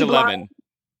 My guy's 11.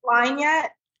 Blind yet?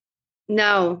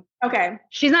 No. Okay.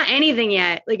 She's not anything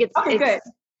yet. Like it's good.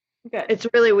 It's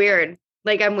really weird.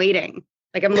 Like I'm waiting.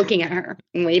 Like I'm looking at her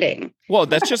and waiting. Well,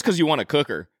 that's just because you want to cook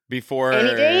her before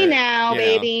any day now,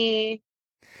 baby.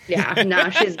 Yeah, no,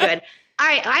 she's good.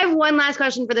 I have one last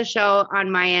question for the show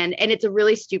on my end, and it's a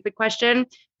really stupid question,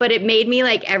 but it made me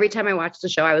like every time I watched the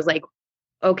show, I was like,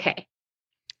 okay,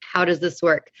 how does this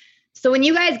work? So when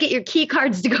you guys get your key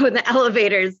cards to go in the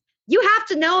elevators, you have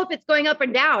to know if it's going up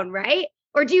and down, right?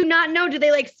 Or do you not know? Do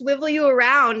they like swivel you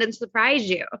around and surprise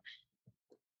you?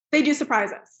 They do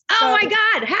surprise us. Oh my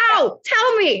God, how?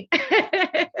 Tell me.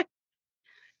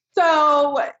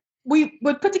 So we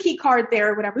would put the key card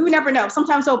there or whatever. We would never know.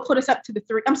 Sometimes they'll put us up to the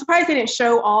 3. I'm surprised they didn't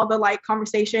show all the like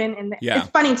conversation. And it's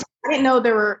funny. I didn't know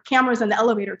there were cameras in the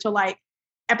elevator till like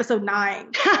episode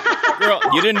 9. Girl,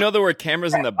 you didn't know there were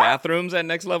cameras in the bathrooms at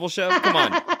Next Level Chef? Come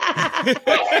on.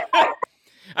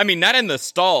 I mean, not in the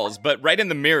stalls, but right in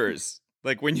the mirrors.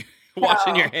 Like when you're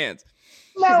washing your hands.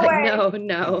 No way. Like,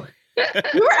 no.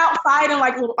 We were outside and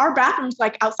like our bathrooms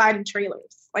like outside in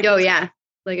trailers. Like, oh yeah.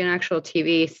 Like an actual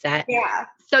TV set. Yeah.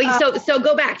 So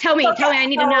go back. Tell me. I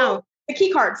need to know. The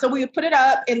key card. So we would put it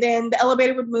up and then the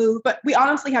elevator would move, but we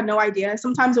honestly had no idea.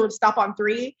 Sometimes it would stop on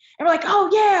 3 and we're like, oh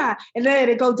yeah. And then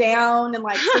it'd go down and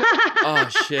like. Oh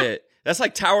shit. That's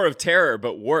like Tower of Terror,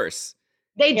 but worse.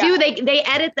 They do. They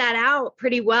edit that out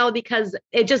pretty well because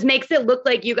it just makes it look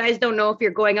like you guys don't know if you're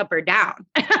going up or down.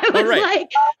 Right.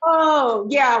 Oh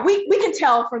yeah, we can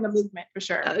tell from the movement for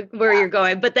sure where you're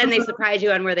going, but then they surprise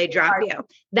you on where they drop you.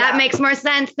 That makes more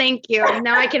sense. Thank you.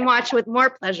 Now I can watch with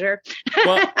more pleasure.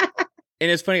 Well,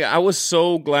 and it's funny. I was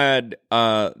so glad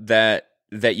that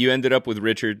you ended up with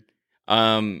Richard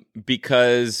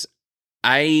because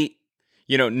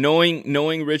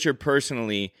knowing Richard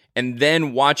personally and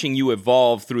then watching you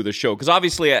evolve through the show. Because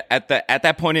obviously at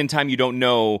that point in time, you don't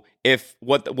know if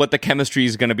what the chemistry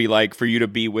is going to be like for you to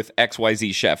be with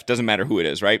XYZ chef. Doesn't matter who it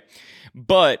is, right?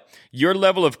 But your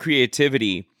level of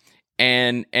creativity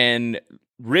and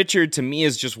Richard to me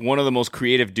is just one of the most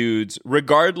creative dudes,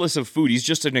 regardless of food. He's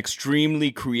just an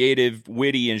extremely creative,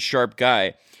 witty, and sharp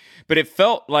guy. But it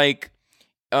felt like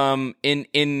regardless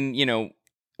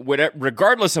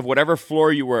of whatever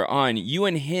floor you were on, you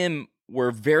and him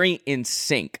were very in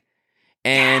sync.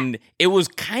 And it was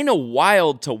kind of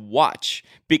wild to watch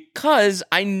because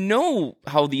I know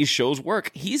how these shows work.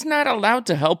 He's not allowed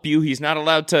to help you. He's not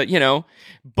allowed to,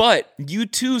 but you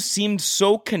two seemed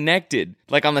so connected,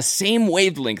 like on the same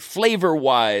wavelength,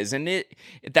 flavor-wise. And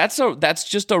that's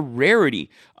just a rarity.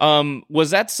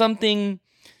 Was that something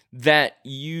that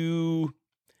you...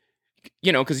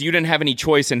 because you didn't have any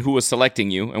choice in who was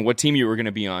selecting you and what team you were going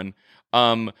to be on.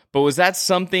 But was that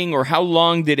something, or how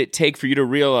long did it take for you to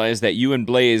realize that you and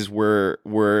Blaze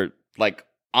were like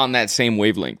on that same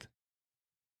wavelength?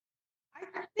 I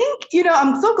think,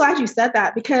 I'm so glad you said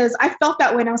that because I felt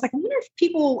that way. And I was like, I wonder if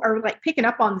people are like picking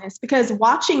up on this, because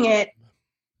watching it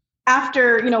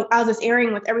after, as it's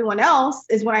airing with everyone else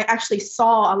is when I actually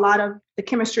saw a lot of the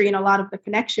chemistry and a lot of the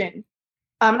connection.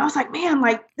 And I was like, man,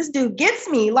 like this dude gets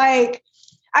me. Like,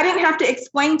 I didn't have to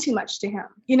explain too much to him.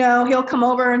 He'll come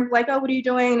over and like, oh, what are you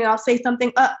doing? And I'll say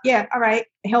something. Yeah, all right.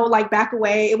 And he'll like back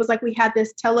away. It was like we had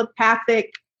this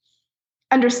telepathic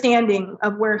understanding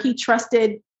of where he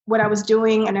trusted what I was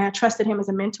doing, and I trusted him as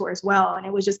a mentor as well. And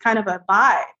it was just kind of a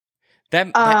vibe.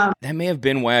 That may have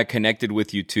been why I connected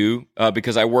with you too,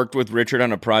 because I worked with Richard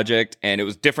on a project and it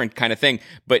was different kind of thing,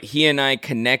 but he and I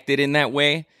connected in that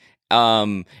way.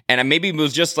 And maybe it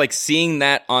was just like seeing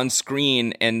that on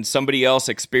screen and somebody else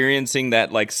experiencing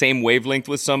that like same wavelength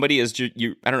with somebody is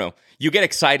you I don't know, you get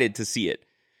excited to see it.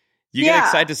 You get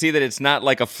excited to see that it's not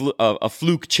like a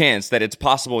fluke chance, that it's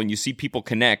possible, and you see people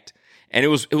connect. And it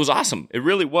was awesome. It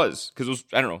really was, because it was,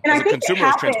 I don't know, as a consumer,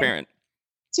 it's transparent.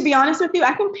 To be honest with you,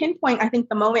 I can pinpoint, I think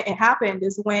the moment it happened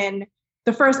is when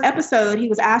the first episode, he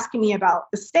was asking me about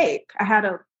the steak. I had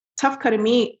a tough cut of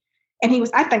meat, and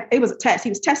I think it was a test. He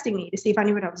was testing me to see if I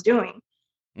knew what I was doing.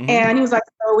 Mm-hmm. And he was like,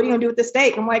 "So what are you gonna do with the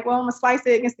steak?" I'm like, "Well, I'm gonna slice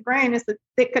it against the grain. It's a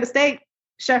thick cut of steak,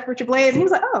 Chef Richard Blais." And he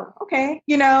was like, "Oh, okay."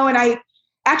 And I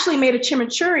actually made a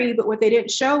chimichurri, but what they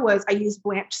didn't show was I used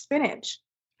blanched spinach.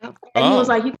 And he was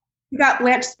like, you got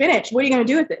blanched spinach. What are you going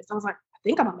to do with this? I was like, I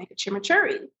think I'm going to make a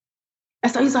chimichurri.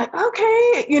 And so he's like,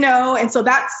 okay, and so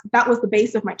that was the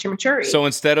base of my chimichurri. So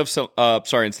instead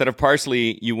of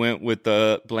parsley, you went with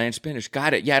the blanched spinach.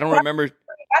 Got it. Yeah, I don't remember.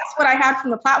 That's what I had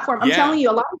from the platform. I'm telling you,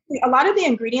 a lot of the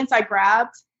ingredients I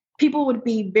grabbed, people would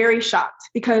be very shocked,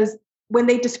 because when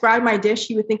they describe my dish,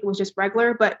 you would think it was just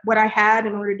regular. But what I had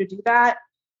in order to do that,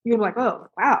 you'd be like, oh,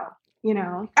 wow.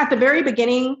 At the very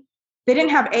beginning, they didn't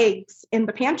have eggs in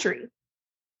the pantry.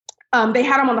 They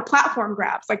had them on the platform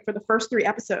grabs, like for the first 3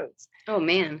 episodes. Oh,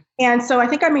 man. And so I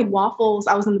think I made waffles.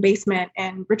 I was in the basement,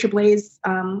 and Richard Blais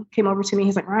came over to me.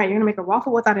 He's like, all right, you're going to make a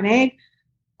waffle without an egg?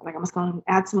 I'm like, I'm just going to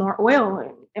add some more oil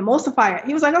and emulsify it.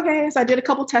 He was like, okay. So I did a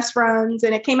couple test runs,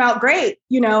 and it came out great,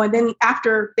 and then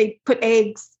after they put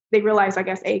eggs, they realized, I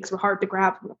guess, eggs were hard to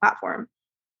grab from the platform.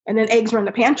 And then eggs were in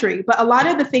the pantry. But a lot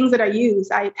of the things that I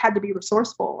used, I had to be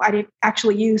resourceful. I didn't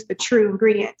actually use the true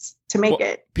ingredients to make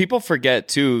it. People forget,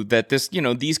 too, that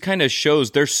these kind of shows,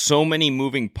 there's so many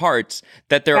moving parts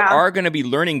that there are going to be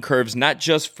learning curves, not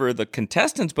just for the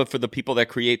contestants, but for the people that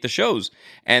create the shows.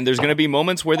 And there's going to be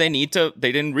moments where they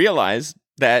didn't realize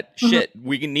that,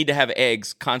 we need to have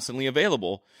eggs constantly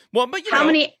available. Well, but how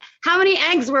many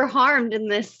eggs were harmed in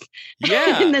this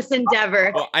in this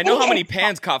endeavor? Well, I know how many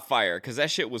pans caught fire, because that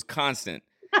shit was constant.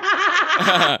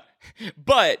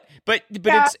 but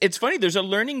it's funny. There's a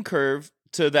learning curve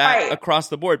to that across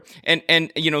the board. And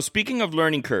speaking of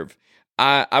learning curve,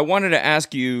 I wanted to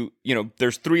ask you.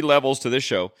 There's 3 levels to this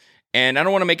show, and I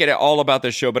don't want to make it all about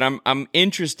this show, but I'm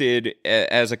interested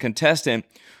as a contestant.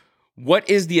 What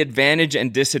is the advantage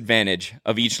and disadvantage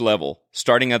of each level,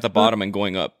 starting at the bottom and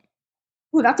going up?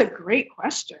 Ooh, that's a great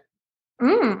question.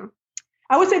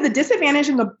 I would say the disadvantage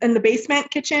in the basement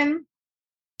kitchen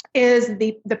is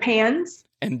the pans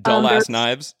and dull ass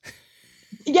knives.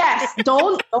 Yes,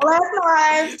 dull ass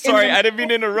knives. Sorry, I didn't mean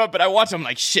to interrupt, but I watched them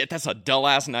like, shit, that's a dull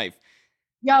ass knife.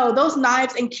 Yo, those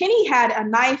knives. And Kenny had a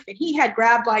knife, and he had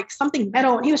grabbed like something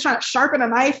metal, and he was trying to sharpen a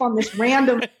knife on this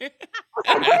random. I was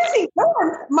like, what is he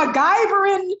doing?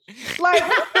 MacGyvering, like.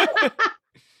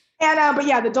 And but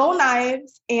yeah, the dull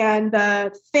knives and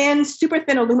the super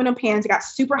thin aluminum pans. It got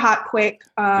super hot quick.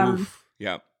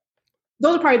 Yeah,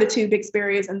 those are probably the 2 big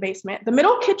barriers in the basement. The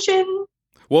middle kitchen.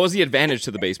 What was the advantage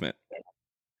to the basement?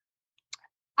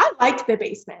 I liked the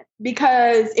basement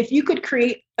because if you could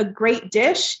create a great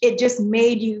dish, it just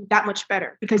made you that much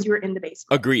better because you were in the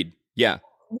basement. Agreed. Yeah,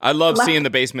 I love seeing the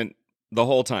basement the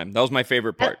whole time. That was my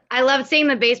favorite part. I love seeing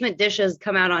the basement dishes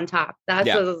come out on top. That's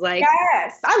what it was like.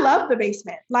 Yes, I love the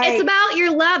basement. Like, it's about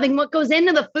your love and what goes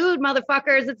into the food,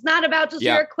 motherfuckers. It's not about just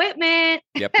your equipment.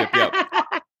 Yep. Before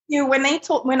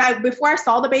I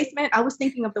saw the basement, I was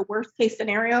thinking of the worst case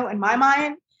scenario in my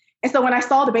mind. And so when I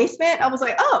saw the basement, I was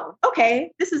like, oh,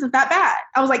 okay, this isn't that bad.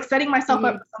 I was like setting myself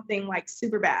up for something like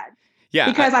super bad. Yeah.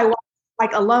 Because I watched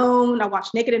like Alone, I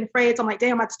watched Naked and Afraid. So I'm like,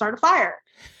 damn, I have to start a fire.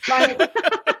 Like,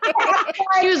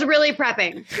 she was really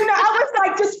prepping. I was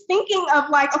like just thinking of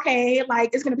like, okay,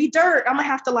 like it's gonna be dirt. I'm gonna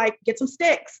have to like get some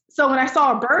sticks. So when I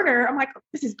saw a burner, I'm like,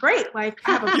 this is great. Like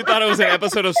I have you thought it was an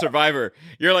episode of Survivor.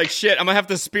 You're like, shit, I'm gonna have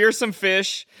to spear some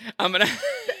fish. I'm gonna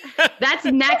That's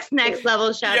next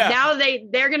level chef. Yeah. Now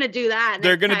they're gonna do that.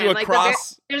 They're gonna do a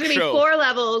cross. There's gonna be 4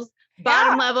 levels.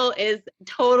 Bottom level is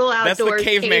total outdoors. That's the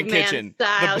caveman kitchen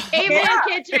style. Caveman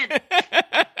kitchen.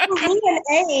 Me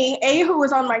and A, who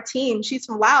was on my team, she's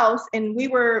from Laos, and we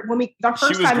were our first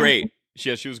time. She was great. She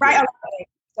was great.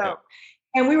 So,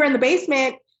 and we were in the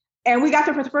basement, and we got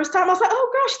there for the first time. I was like,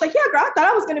 "Oh gosh!" She's like, "Yeah, girl, I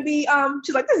thought I was gonna be."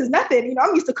 She's like, "This is nothing.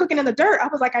 I'm used to cooking in the dirt." I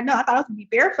was like, "I know. I thought I was gonna be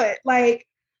barefoot." Like,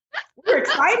 we were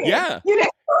excited. Yeah,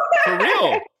 for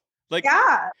real. Like,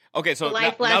 yeah. Okay, so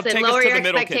life now lesson. take Lower us to your the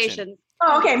middle expectations. kitchen.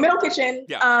 Oh, okay, middle kitchen.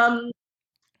 Yeah.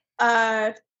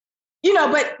 But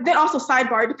then also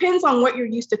sidebar, it depends on what you're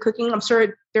used to cooking. I'm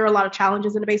sure there are a lot of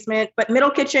challenges in the basement, but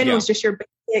middle kitchen was just your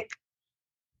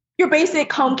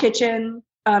basic home kitchen.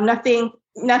 Nothing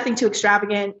too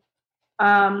extravagant.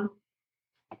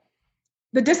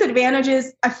 The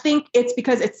disadvantages, I think it's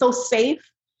because it's so safe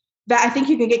that I think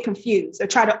you can get confused or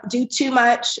try to do too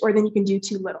much, or then you can do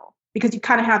too little because you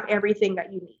kind of have everything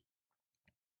that you need.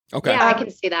 Okay. Yeah, I can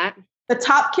see that. The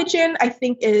top kitchen, I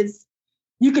think, is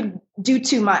you could do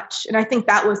too much. And I think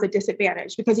that was the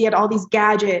disadvantage because he had all these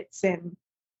gadgets and,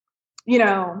 you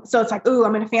know, so it's like, ooh,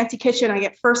 I'm in a fancy kitchen. I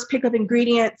get first pick up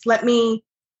ingredients. Let me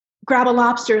grab a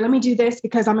lobster. Let me do this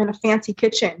because I'm in a fancy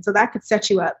kitchen. So that could set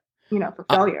you up, you know, for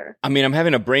failure. I mean, I'm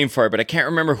having a brain fart, but I can't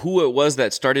remember who it was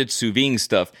that started sous videing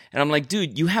stuff. And I'm like,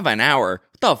 dude, you have an hour.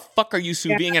 What the fuck are you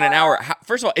sous videing in an hour?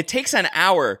 First of all, it takes an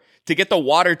hour to get the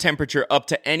water temperature up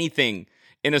to anything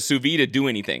in a sous vide to do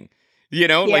anything. You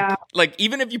know, like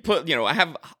even if you put, you know, I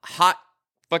have hot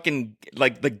fucking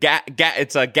like the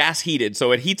it's gas heated,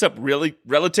 so it heats up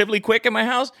relatively quick in my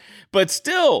house, but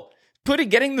still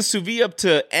getting the sous vide up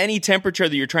to any temperature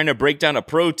that you're trying to break down a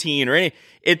protein or any,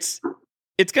 it's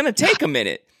gonna take a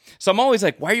minute. So I'm always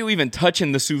like, why are you even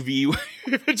touching the sous vide?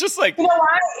 It's just like, you know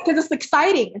why? Because it's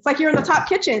exciting. It's like you're in the top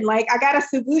kitchen. Like I got a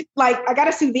sous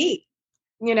vide.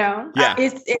 You know, yeah.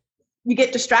 You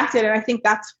get distracted, and I think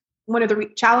that's one of the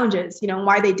challenges. You know,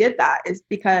 why they did that is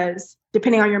because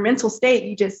depending on your mental state,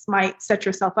 you just might set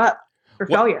yourself up for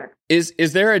failure. Is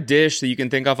there a dish that you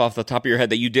can think of off the top of your head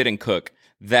that you didn't cook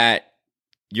that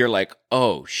you're like,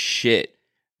 oh shit,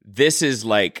 this is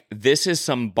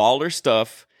some baller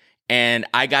stuff, and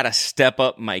I gotta step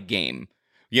up my game?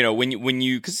 You know, when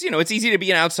you, because, you know, it's easy to be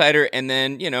an outsider, and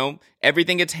then, you know,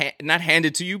 everything gets not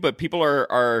handed to you, but people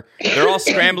they're all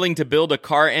scrambling to build a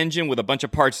car engine with a bunch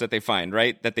of parts that they find,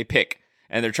 right? That they pick,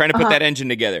 and they're trying to put that engine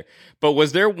together. But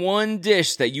was there one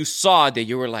dish that you saw that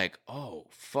you were like, oh,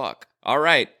 fuck, all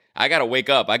right, I got to wake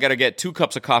up. I got to get 2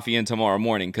 cups of coffee in tomorrow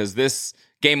morning because this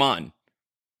game on?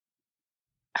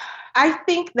 I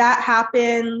think that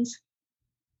happened.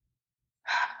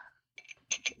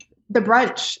 The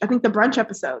brunch. I think the brunch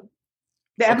episode.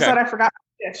 The episode I forgot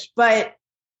the dish, but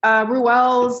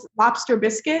Ruel's lobster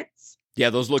biscuits. Yeah,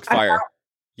 those look fire.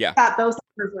 I thought those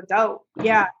were dope.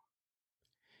 Yeah.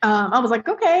 I was like,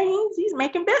 okay, he's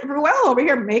making Ruel over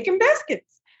here making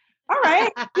biscuits. All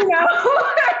right, you know.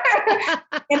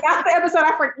 And that's the episode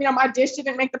my dish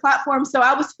didn't make the platform, so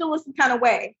I was feeling some kind of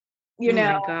way, you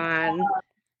know. Oh my God.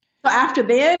 So after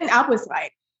then, I was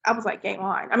like, game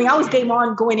on. I mean, I was game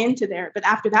on going into there, but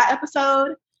after that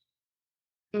episode,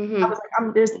 I was like,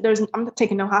 I'm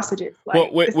taking no hostages.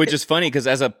 Like, which is funny because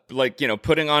as a, like, you know,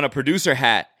 putting on a producer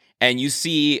hat, and you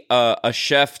see a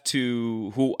chef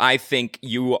who I think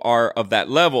you are of that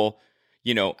level,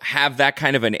 you know, have that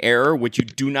kind of an error, which you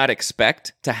do not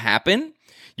expect to happen.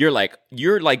 You're like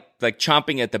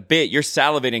chomping at the bit. You're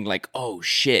salivating like, oh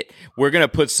shit, we're going to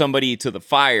put somebody to the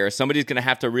fire. Somebody's going to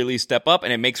have to really step up,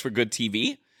 and it makes for good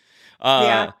TV.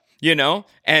 You know,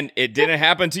 and it didn't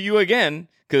happen to you again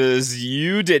because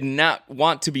you did not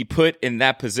want to be put in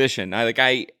that position.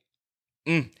 I'm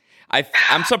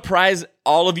surprised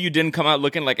all of you didn't come out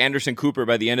looking like Anderson Cooper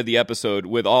by the end of the episode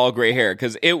with all gray hair,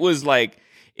 because it was like,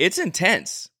 it's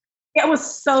intense. It was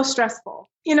so stressful.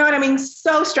 You know what I mean?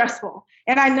 So stressful.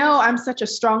 And I know I'm such a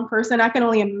strong person. I can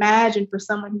only imagine for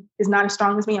someone who is not as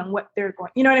strong as me on what they're going.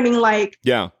 You know what I mean? Like,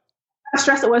 yeah. How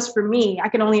stress it was for me, I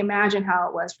can only imagine how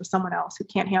it was for someone else who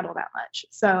can't handle that much.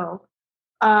 So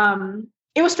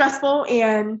it was stressful.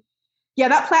 And yeah,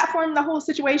 that platform, the whole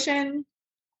situation.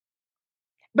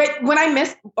 But when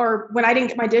I didn't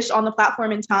get my dish on the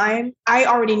platform in time, I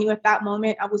already knew at that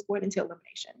moment I was going into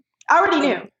elimination. I already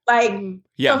knew. Like,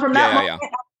 so from that moment,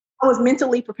 I was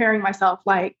mentally preparing myself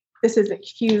like, this is a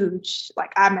huge,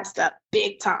 like, I messed up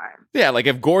big time. Yeah, like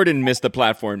if Gordon missed the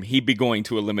platform, he'd be going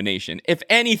to elimination. If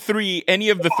any of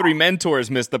the 3 mentors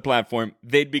missed the platform,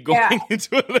 they'd be going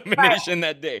into elimination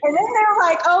that day. And then they're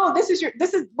like, oh, this is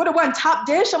what it won, top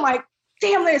dish. I'm like,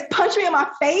 damn, they just punched me in my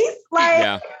face.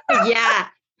 Like, yeah.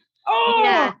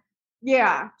 Oh,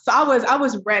 yeah. So I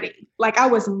was ready. Like, I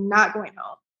was not going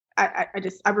home. I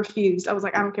refused. I was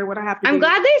like, I don't care what I have to do. I'm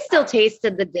glad they still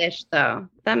tasted the dish, though.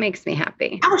 That makes me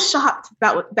happy. I was shocked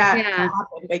that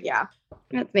happened, but yeah.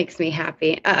 That makes me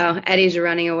happy. Uh-oh, Eddie's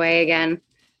running away again.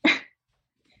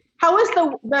 How is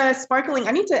the sparkling?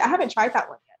 I haven't tried that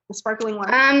one yet. The sparkling one.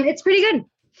 It's pretty good.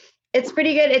 It's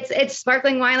pretty good. It's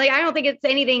sparkling wine. Like, I don't think it's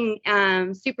anything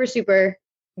super, super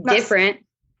different.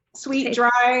 Sweet,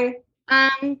 dry.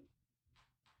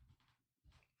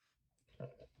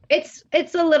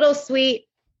 It's a little sweet.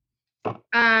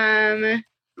 Yeah,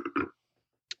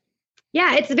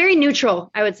 it's very neutral,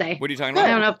 I would say. What are you talking about? I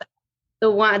don't know if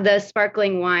the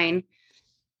sparkling wine.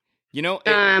 You know,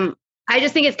 I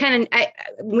just think it's kind of,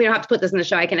 we don't have to put this in the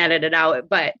show. I can edit it out,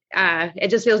 but it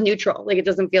just feels neutral. Like it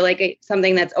doesn't feel like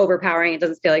something that's overpowering. It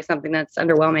doesn't feel like something that's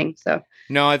underwhelming. So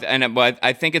no, but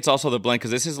I think it's also the blend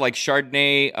because this is like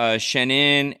Chardonnay,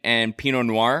 Chenin, and Pinot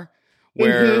Noir,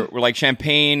 where we're like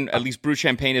Champagne, at least Brut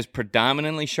Champagne is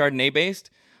predominantly Chardonnay based.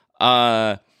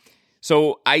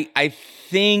 So I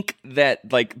think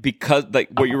that like because like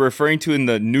what you're referring to in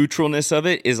the neutralness of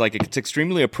it is like it's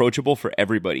extremely approachable for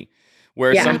everybody.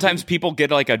 Where sometimes people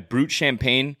get like a Brut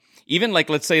Champagne, even like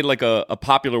let's say like a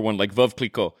popular one like Veuve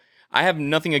Clicquot. I have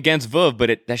nothing against Veuve,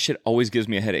 but that shit always gives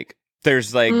me a headache.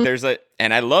 There's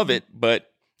and I love it,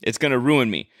 but it's gonna ruin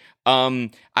me. I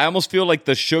almost feel like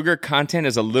the sugar content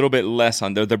is a little bit less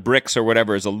on the bricks or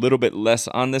whatever is a little bit less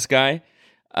on this guy,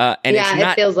 and it's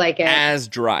not it feels like as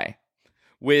dry.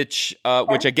 Which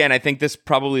again, I think this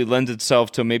probably lends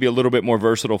itself to maybe a little bit more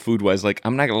versatile food wise. Like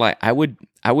I'm not gonna lie, I would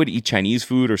eat Chinese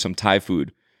food or some Thai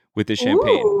food with this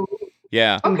champagne. Ooh.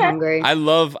 Yeah, I'm hungry. I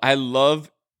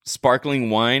love sparkling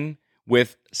wine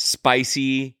with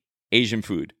spicy Asian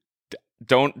food.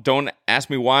 Don't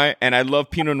ask me why. And I love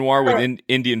Pinot Noir with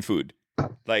Indian food,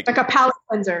 like a palate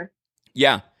cleanser.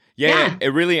 Yeah.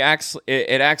 It really acts.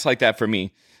 It acts like that for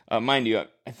me. Mind you,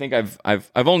 I think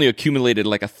I've only accumulated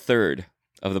like a third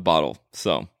of the bottle.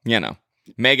 So,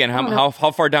 Megan, how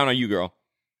far down are you, girl?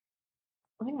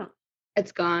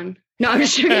 It's gone. No, I'm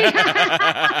just kidding.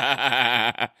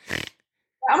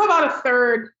 I'm about a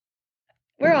third.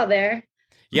 We're all there.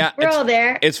 Yeah, we're all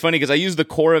there. It's funny because I use the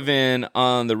Coravin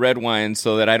on the red wine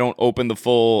so that I don't open the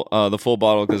full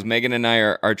bottle because Megan and I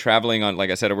are traveling on, like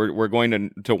I said, we're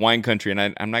going to wine country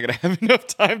and I'm not gonna have enough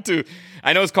time to.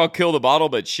 I know it's called kill the bottle,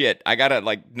 but shit, I gotta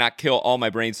like not kill all my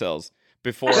brain cells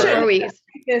before.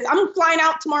 I'm flying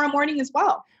out tomorrow morning as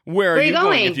well. Where are you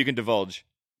going? If you can divulge.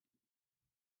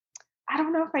 I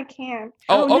don't know if I can.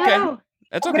 Oh, okay, no.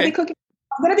 That's I'm okay. I'm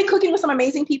gonna be cooking with some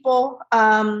amazing people.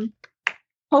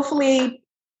 Hopefully.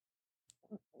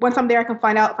 Once I'm there, I can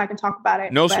find out if I can talk about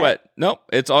it. No sweat. Nope,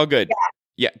 it's all good.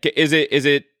 Yeah. Is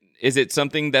it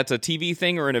something that's a TV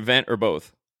thing or an event or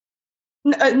both?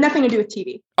 Nothing to do with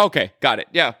TV. Okay, got it.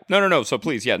 Yeah. No. So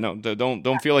please,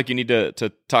 don't feel like you need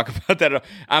to talk about that.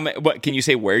 What can you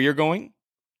say where you're going?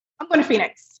 I'm going to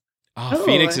Phoenix. Oh,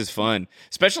 Phoenix is fun,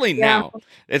 especially now.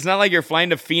 It's not like you're flying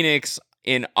to Phoenix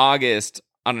in August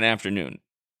on an afternoon.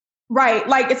 Right.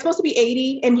 Like it's supposed to be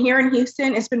 80, and here in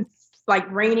Houston, it's been like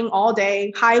raining all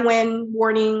day, high wind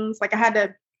warnings. Like I had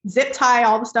to zip tie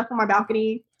all the stuff on my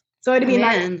balcony. So it'd be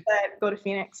nice to go to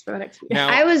Phoenix for the next week. Now,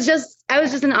 I was just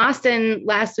in Austin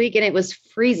last week and it was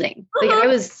freezing. Like it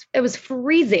was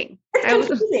freezing.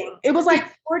 Freezing. It was like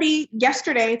 40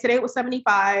 yesterday. Today it was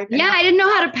 75. Yeah, I didn't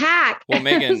know how to pack. Well,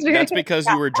 Megan, that's because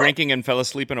you were drinking and fell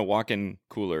asleep in a walk-in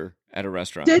cooler at a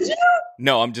restaurant. Did you?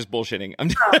 No, I'm just bullshitting.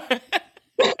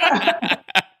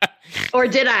 Or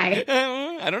did I?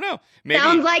 I don't know. Maybe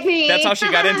sounds like me. That's how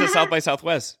she got into South by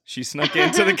Southwest. She snuck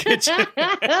into the kitchen.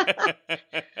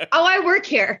 Oh, I work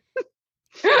here.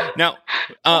 Now,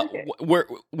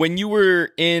 when you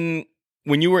were in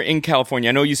California,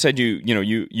 I know you said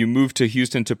you moved to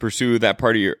Houston to pursue that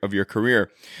part of your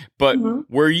career, but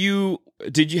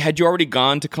had you already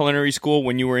gone to culinary school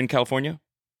when you were in California?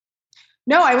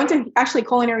 No, I went to actually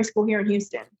culinary school here in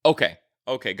Houston. Okay,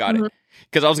 got it.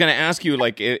 Because I was going to ask you,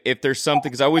 like, if there's something,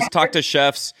 because I always talk to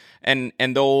chefs and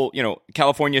they'll,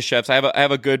 California chefs. I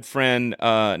have a good friend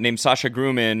named Sasha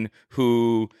Grumman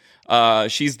who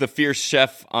she's the fierce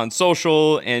chef on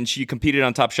social and she competed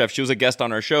on Top Chef. She was a guest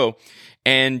on our show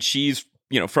and she's,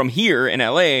 from here in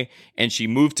LA and she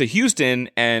moved to Houston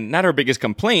and not her biggest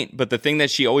complaint, but the thing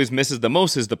that she always misses the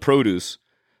most is the produce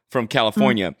from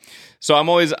California. So I'm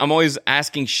always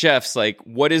asking chefs, like,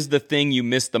 what is the thing you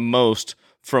miss the most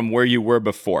from where you were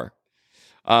before?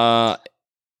 Yeah.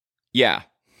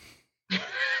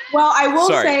 Well, I will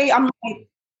say I'm like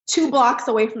 2 blocks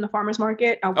away from the farmer's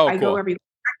market. I go every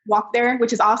walk there,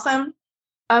 which is awesome.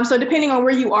 So depending on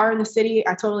where you are in the city,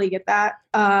 I totally get that.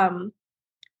 I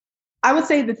would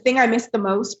say the thing I miss the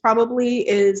most probably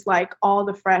is like all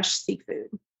the fresh seafood.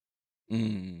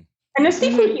 And there's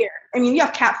seafood here. I mean, you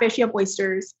have catfish, you have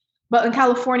oysters, but in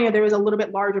California, there was a little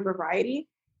bit larger of a variety.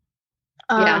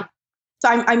 So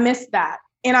I miss that.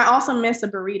 And I also miss a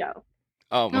burrito.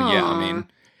 Oh, well, yeah. I mean,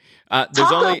 there's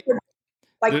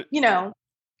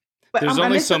there's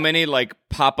only so many like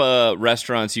Papa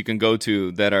restaurants you can go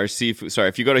to that are seafood. Sorry,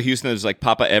 if you go to Houston, there's like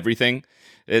Papa everything.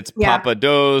 It's Papa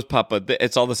Do's,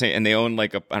 it's all the same. And they own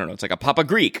like it's like a Papa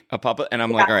Greek, a Papa. And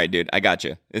I'm like, all right, dude, I got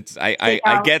you.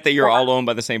 I get that you're all owned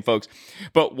by the same folks.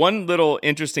 But one little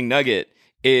interesting nugget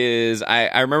is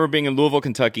I remember being in Louisville,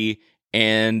 Kentucky,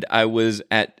 and I was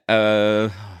at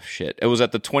shit. It was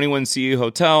at the 21C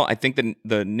Hotel. I think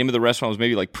the name of the restaurant was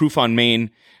maybe like Proof on Main.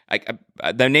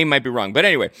 The name might be wrong, but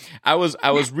anyway, I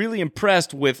was really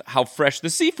impressed with how fresh the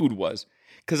seafood was.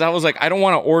 Because I was like, I don't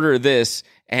want to order this.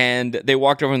 And they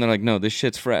walked over and they're like, no, this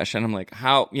shit's fresh. And I'm like,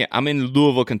 how? Yeah, I'm in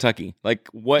Louisville, Kentucky. Like,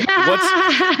 what's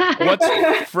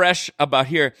fresh about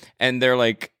here? And they're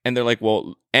like,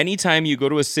 well, anytime you go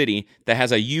to a city that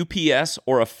has a UPS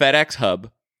or a FedEx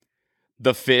hub,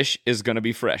 the fish is going to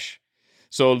be fresh.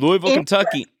 So Louisville,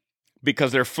 Kentucky,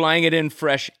 because they're flying it in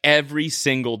fresh every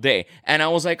single day. And I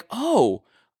was like, oh,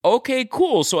 okay,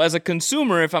 cool. So as a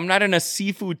consumer, if I'm not in a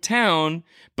seafood town,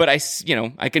 but I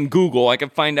can Google, I can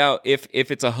find out if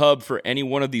it's a hub for any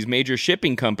one of these major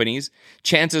shipping companies,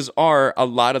 chances are a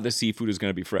lot of the seafood is going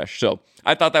to be fresh. So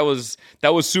I thought that was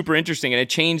super interesting. And it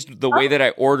changed the way that I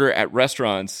order at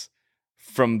restaurants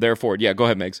from there forward. Yeah, go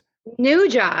ahead, Megs. New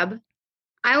job.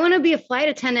 I want to be a flight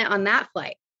attendant on that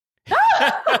flight.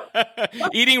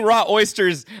 Eating raw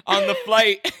oysters on the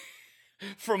flight.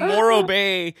 From Morro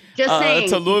Bay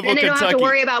to Louisville, and they don't Kentucky. have to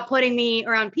worry about putting me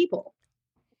around people.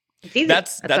 It's easy.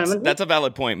 That's a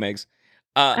valid point, Megs.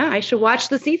 I should watch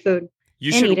the seafood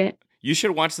eat it. You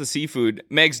should watch the seafood.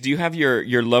 Megs, do you have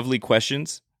your lovely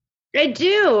questions? I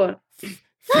do.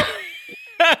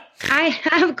 I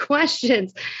have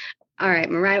questions. All right,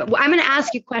 Mariah. Well, I'm going to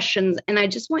ask you questions, and I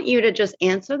just want you to just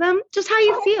answer them just how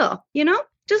you feel,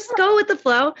 Just go with the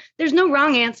flow. There's no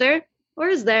wrong answer. Or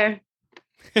is there?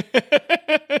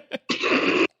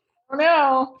 Oh, no.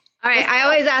 All right. I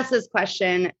always ask this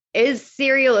question. Is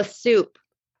cereal a soup?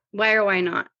 Why or why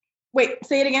not? Wait,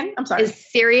 say it again. I'm sorry. Is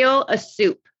cereal a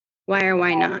soup? Why or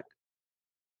why not?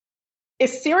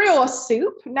 Is cereal a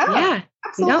soup? No. Yeah.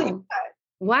 Absolutely No. not.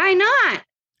 Why not?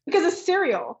 Because it's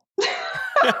cereal.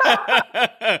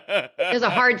 There's a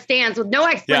hard stance with no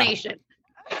explanation.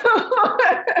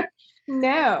 Yeah.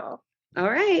 No. All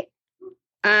right.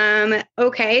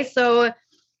 Okay. So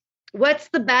what's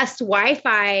the best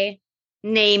Wi-Fi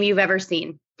name you've ever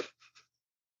seen?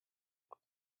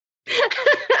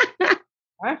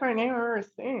 Wi-Fi name I've ever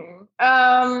seen.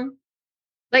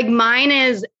 Like mine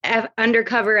is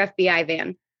undercover FBI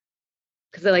van.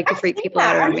 Because I like to freak people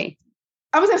out around me.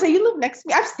 I was gonna say, you live next to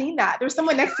me. I've seen that. There's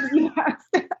someone next to me.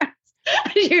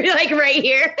 You're like right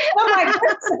here. I'm like,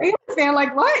 fan.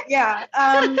 Like what? Yeah.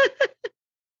 I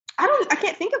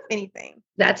can't think of anything.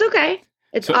 That's okay.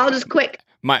 It's all just quick.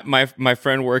 My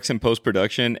friend works in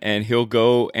post-production, and he'll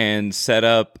go and set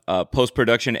up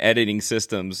post-production editing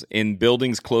systems in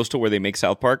buildings close to where they make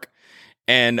South Park.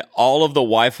 And all of the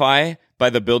Wi-Fi by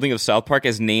the building of South Park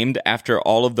is named after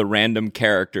all of the random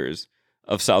characters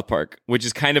of South Park, which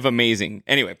is kind of amazing.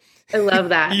 Anyway. I love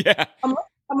that. Yeah. I'm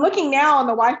looking now on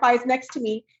the Wi-Fi is next to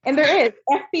me, and there is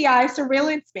FBI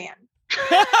surveillance van.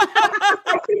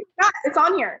 It's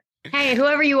on here. Hey,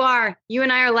 whoever you are, you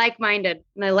and I are like-minded,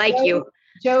 and I like you.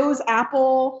 Joe's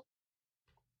Apple,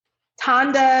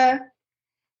 Tonda,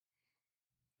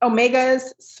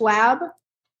 Omega's Slab.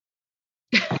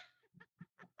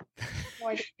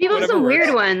 People have some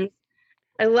weird ones.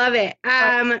 I love it.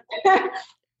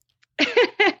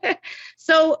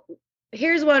 So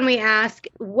here's one we ask.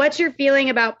 What's your feeling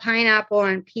about pineapple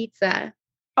on pizza?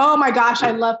 Oh my gosh,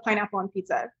 I love pineapple on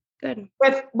pizza. Good.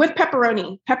 With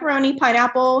pepperoni. Pepperoni,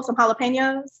 pineapple, some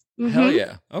jalapenos. Mm-hmm. Hell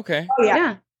yeah. Okay. Oh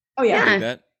yeah. Oh yeah.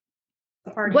 Yeah.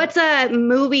 What's a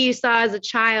movie you saw as a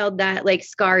child that like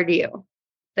scarred you?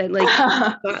 That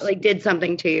like did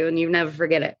something to you and you never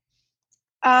forget it?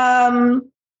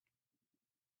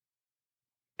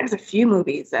 There's a few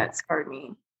movies that scarred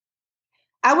me.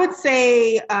 I would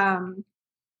say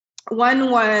one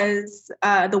was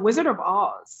The Wizard of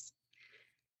Oz.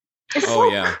 It's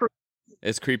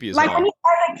it's creepy as like hell. when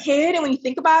you're a kid and when you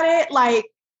think about it, like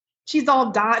she's all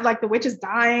dying, like the witch is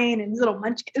dying and these little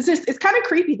munchkins. It's kind of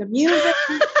creepy. The music,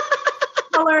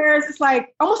 colors, it's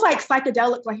like almost like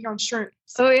psychedelic, like you're on shrooms.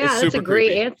 Oh yeah, that's a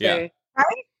great answer. Yeah.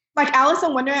 Right? Like Alice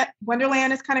in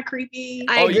Wonderland is kind of creepy.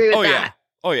 I agree with that. Yeah.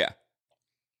 Oh yeah.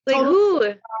 Like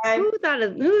who thought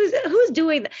of who's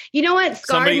doing that? You know what?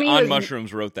 Somebody on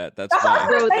mushrooms wrote that. That's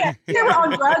why. why. They were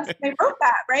on drugs and they wrote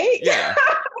that, right? Yeah.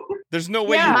 There's no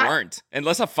way you weren't,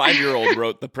 unless a 5-year-old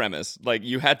wrote the premise. Like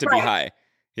you had to be high.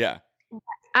 Yeah.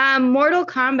 Mortal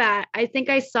Kombat, I think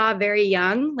I saw very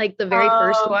young, like the very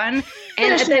first one.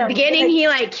 And at the beginning, he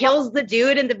like kills the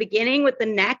dude in the beginning with the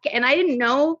neck. And I didn't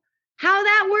know how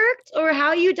that worked or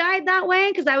how you died that way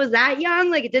because I was that young.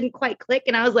 Like it didn't quite click.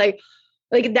 And I was like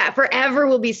that forever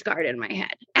will be scarred in my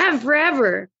head. And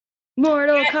forever.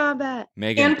 Mortal Kombat.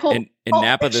 Megan, in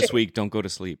Napa this week, don't go to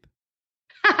sleep.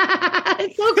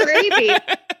 It's so creepy.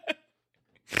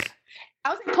 I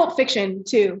was in Pulp Fiction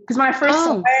too, because when I first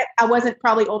saw it, I wasn't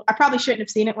probably old. I probably shouldn't have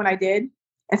seen it when I did,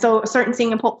 and so a certain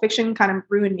scene in Pulp Fiction kind of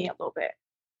ruined me a little bit.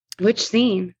 Which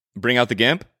scene? Bring out the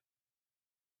Gimp.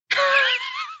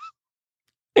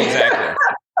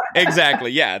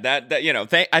 Exactly. Yeah, that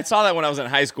I saw that when I was in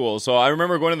high school, so I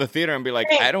remember going to the theater and be like,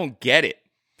 I don't get it.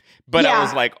 But I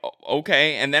was like,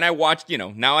 okay. And then I watched,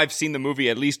 now I've seen the movie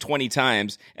at least 20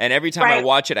 times. And every time I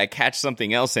watch it, I catch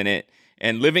something else in it.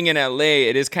 And living in LA,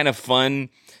 it is kind of fun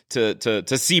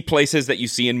to see places that you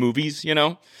see in movies,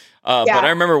 But I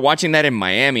remember watching that in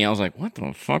Miami. I was like, what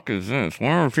the fuck is this?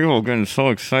 Why are people getting so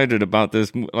excited about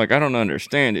this? Like, I don't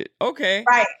understand it. Okay.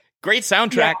 Right. Great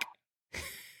soundtrack.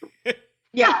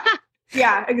 Yeah.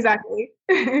 Yeah, exactly.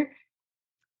 Okay,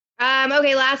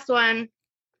 last one.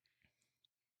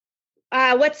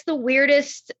 What's the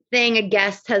weirdest thing a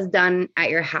guest has done at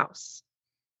your house?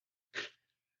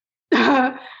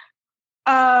 I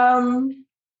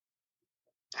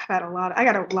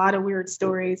got a lot of weird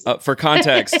stories. For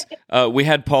context, we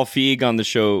had Paul Feig on the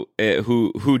show,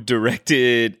 who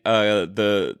directed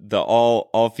the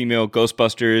all female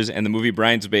Ghostbusters and the movie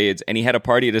Bridesmaids, and he had a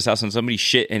party at his house and somebody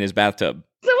shit in his bathtub.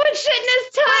 Someone shit in his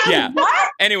tub. Yeah. What?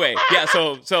 Anyway, yeah.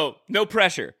 So no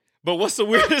pressure. But what's the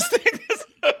weirdest thing?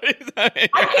 I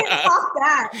can't top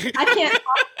that. I can't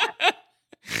top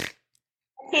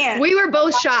that. We were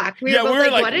both shocked. We were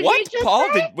both like, what did you just Paul,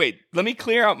 say? Wait, let me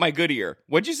clear out my good ear.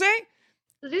 What'd you say?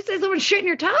 Did you say someone shit in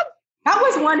your tub? That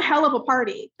was one hell of a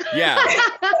party. Yeah.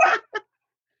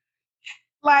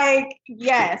 Like,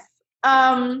 yes.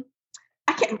 I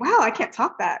can't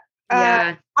top that.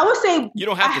 Yeah. I would say you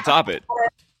don't have to top it.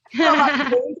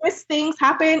 Dangerous things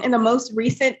happen, and the most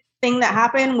recent thing that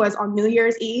happened was on New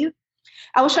Year's Eve.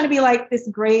 I was trying to be like this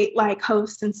great like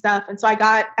host and stuff, and so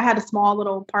I had a small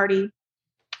little party.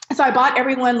 So I bought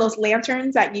everyone those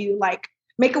lanterns that you like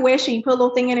make a wish and you put a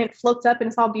little thing in and it floats up and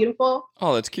it's all beautiful.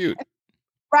 Oh, that's cute.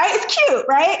 Right? It's cute,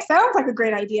 right? Sounds like a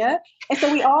great idea. And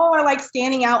so we all are like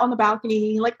standing out on the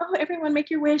balcony, like, oh, everyone make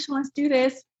your wish. Let's do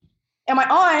this. And my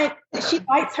aunt, she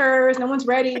lights hers. No one's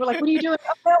ready. We're like, what are you doing?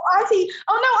 Oh, no, Auntie.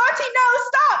 Oh, no, Auntie, no,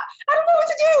 stop. I don't know what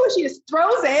to do. And she just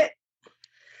throws it.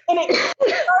 And it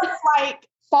starts like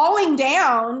falling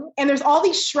down. And there's all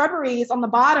these shrubberies on the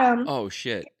bottom. Oh,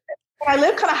 shit. And I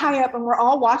live kind of high up and we're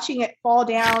all watching it fall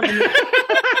down. And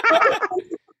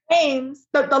flames.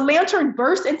 The lantern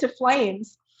burst into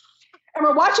flames. And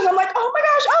we're watching. I'm like, oh my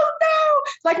gosh, oh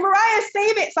no. Like, Mariah,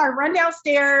 save it. So I run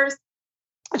downstairs.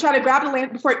 I try to grab the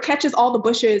lantern before it catches all the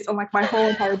bushes on like my whole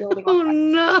entire building. Oh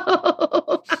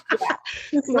no. Yeah.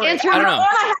 I don't know.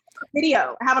 I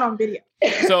have it on video.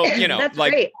 So,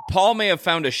 like great. Paul may have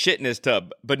found a shit in his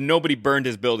tub, but nobody burned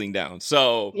his building down.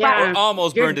 So or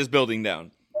almost burned his building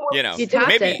down. You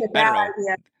maybe it. I don't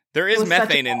know. There is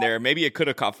methane in there. Maybe it could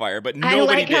have caught fire, but nobody I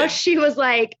like did. how she was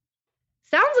like,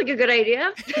 sounds like a good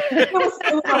idea. It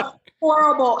was a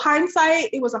horrible hindsight.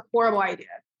 It was a horrible idea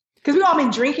because we've all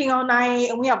been drinking all night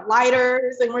and we have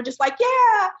lighters and we're just like,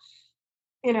 yeah.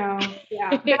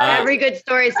 Every good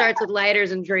story starts with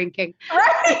lighters and drinking.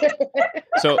 Right.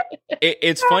 So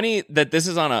it's funny that this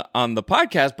is on the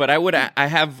podcast, but I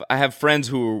have friends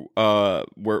who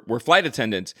were flight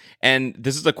attendants, and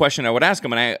this is a question I would ask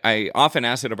them, and I often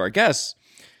ask it of our guests.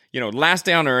 Last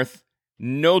day on Earth,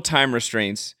 no time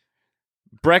restraints,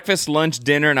 breakfast, lunch,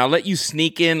 dinner, and I'll let you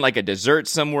sneak in like a dessert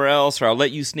somewhere else, or I'll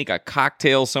let you sneak a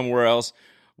cocktail somewhere else.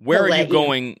 Where are you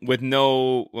going with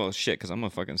no? Well, shit, because I'm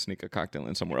gonna fucking sneak a cocktail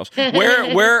in somewhere else.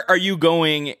 Where are you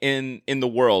going in the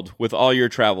world with all your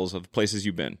travels of places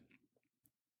you've been?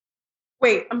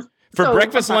 Wait, for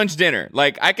breakfast, lunch, dinner.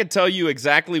 Like, I could tell you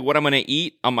exactly what I'm gonna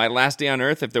eat on my last day on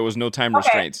Earth if there was no time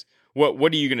restraints.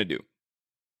 What are you gonna do?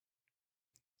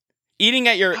 Eating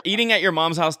at your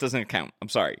mom's house doesn't count. I'm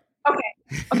sorry.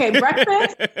 Okay,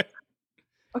 breakfast.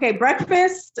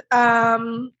 Breakfast.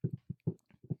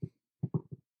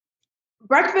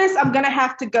 Breakfast, I'm going to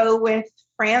have to go with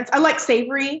France. I like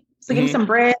savory. So give me some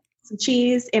bread, some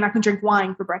cheese, and I can drink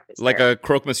wine for breakfast. Like a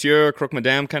croque monsieur, croque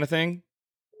madame kind of thing?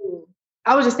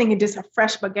 I was just thinking just a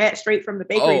fresh baguette straight from the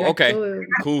bakery. Oh, okay.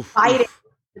 Cool. Bite it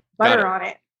with butter on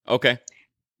it. Okay.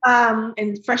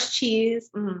 And fresh cheese.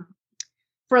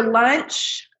 For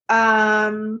lunch,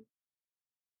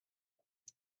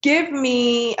 give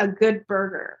me a good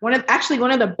burger. One of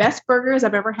the best burgers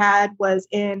I've ever had was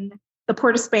in the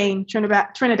Port of Spain,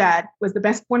 Trinidad was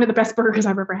one of the best burgers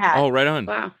I've ever had. Oh, right on.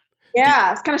 Wow.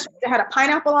 Yeah, it's kind of it had a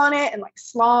pineapple on it and like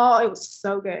slaw. It was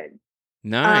so good.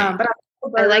 Nice. But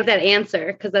I like that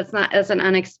answer because that's an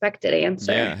unexpected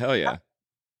answer. Yeah, hell yeah.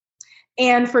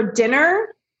 And for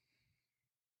dinner,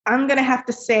 I'm gonna have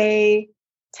to say,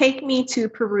 take me to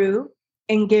Peru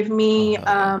and give me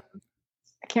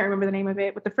can't remember the name of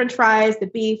it, with the French fries, the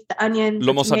beef, the onions,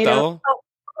 lomo saltado.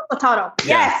 Lomo saltado.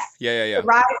 Yes. Yeah. The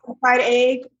rice and fried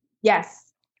egg.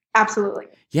 Yes, absolutely.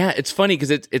 Yeah, it's funny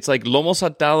because it's like lomo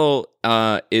saltado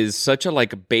is such a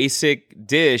like basic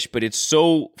dish, but it's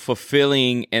so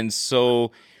fulfilling and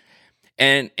so.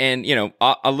 And you know,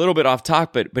 a little bit off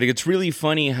topic, but it's really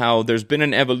funny how there's been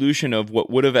an evolution of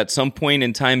what would have at some point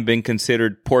in time been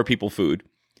considered poor people food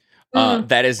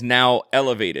that is now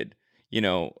elevated. You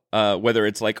know, whether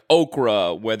it's like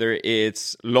okra, whether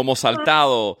it's lomo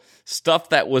saltado, stuff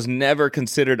that was never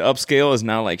considered upscale is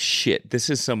now like, shit, this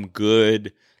is some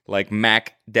good like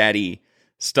Mac Daddy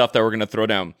stuff that we're going to throw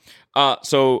down.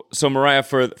 So Mariah,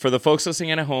 for the folks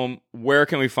listening at home, where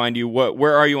can we find you?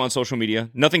 Where are you on social media?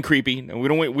 Nothing creepy. We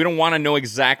don't want to know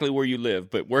exactly where you live,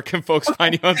 but where can folks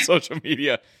find you on social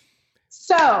media?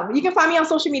 So you can find me on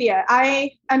social media.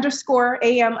 I_am_Mariah.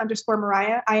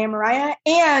 I am Mariah.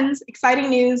 And exciting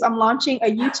news, I'm launching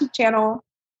a YouTube channel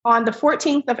on the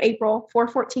 14th of April,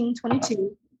 4/14/22.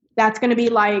 That's going to be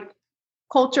like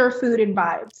culture, food, and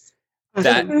vibes.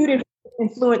 So food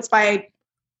influenced by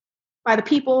the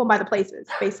people and by the places,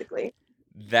 basically.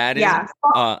 That is,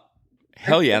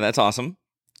 hell yeah, that's awesome.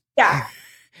 Yeah.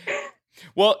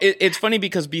 Well, it's funny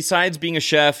because besides being a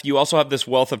chef, you also have this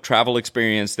wealth of travel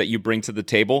experience that you bring to the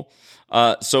table.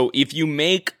 So if you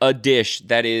make a dish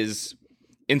that is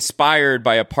inspired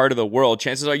by a part of the world,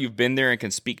 chances are you've been there and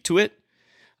can speak to it.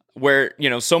 Where, you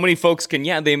know, so many folks can,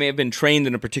 they may have been trained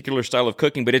in a particular style of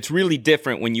cooking, but it's really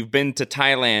different when you've been to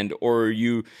Thailand or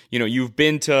you've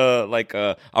been to like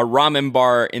a ramen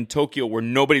bar in Tokyo where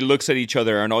nobody looks at each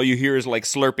other and all you hear is like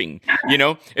slurping, you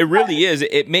know? It really is.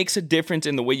 It makes a difference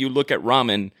in the way you look at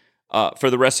ramen for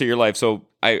the rest of your life. So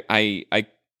I'm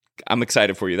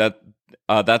excited for you.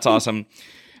 That's awesome.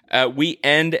 We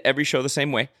end every show the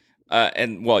same way.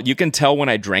 And well, you can tell when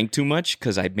I drank too much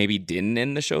because I maybe didn't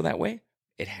end the show that way.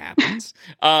 It happens.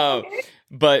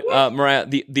 But Mariah,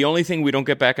 the only thing we don't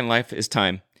get back in life is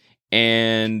time.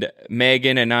 And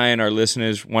Megan and I and our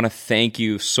listeners want to thank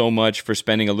you so much for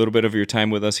spending a little bit of your time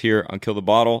with us here on Kill the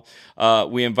Bottle.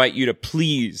 We invite you to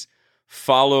please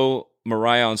follow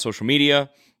Mariah on social media.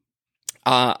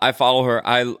 I follow her.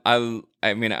 I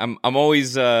mean, I'm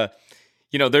always,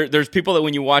 there's people that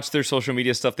when you watch their social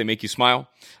media stuff, they make you smile.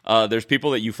 There's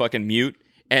people that you fucking mute.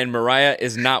 And Mariah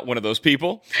is not one of those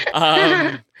people.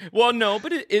 Well, no,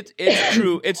 but it's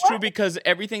true. It's true because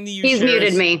everything that you share. He's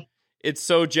muted me. It's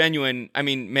so genuine. I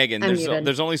mean, Megan,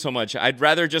 there's only so much. I'd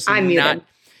rather just I'm not. Muted.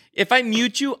 If I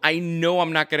mute you, I know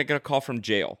I'm not going to get a call from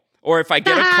jail. Or if I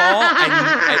get a call,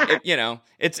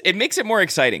 it makes it more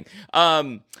exciting.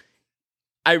 I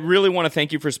really want to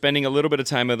thank you for spending a little bit of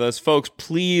time with us. Folks,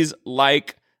 please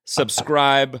like,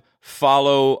 subscribe,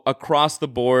 follow across the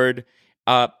board.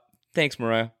 Thanks,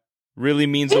 Mariah. Really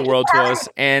means the world to us.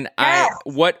 And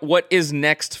what is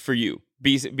next for you?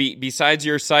 Besides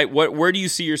your site, where do you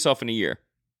see yourself in a year?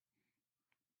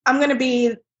 I'm going to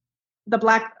be the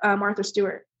Black Martha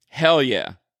Stewart. Hell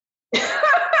yeah.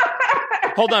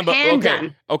 Hold on, but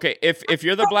okay. If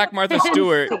you're the Black Martha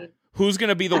Stewart, who's going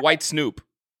to be the White Snoop?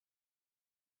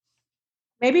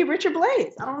 Maybe Richard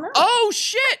Blais. I don't know. Oh,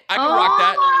 shit. I can rock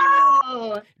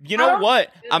that. You know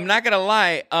what? I'm not going to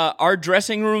lie. Our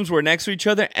dressing rooms were next to each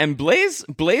other, and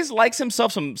Blais likes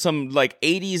himself some like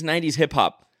 80s, 90s hip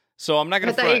hop. So I'm not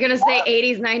going to I thought you were going to say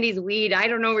 80s, 90s weed. I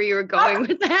don't know where you were going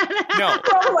with that. No,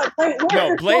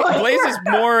 Blais is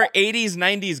more 80s,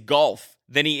 90s golf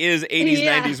than he is 80s,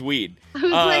 90s weed.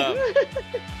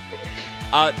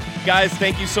 Guys,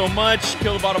 thank you so much.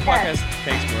 Kill the Bottle Podcast.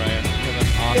 Thanks, Mariah.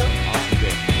 Have an awesome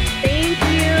day.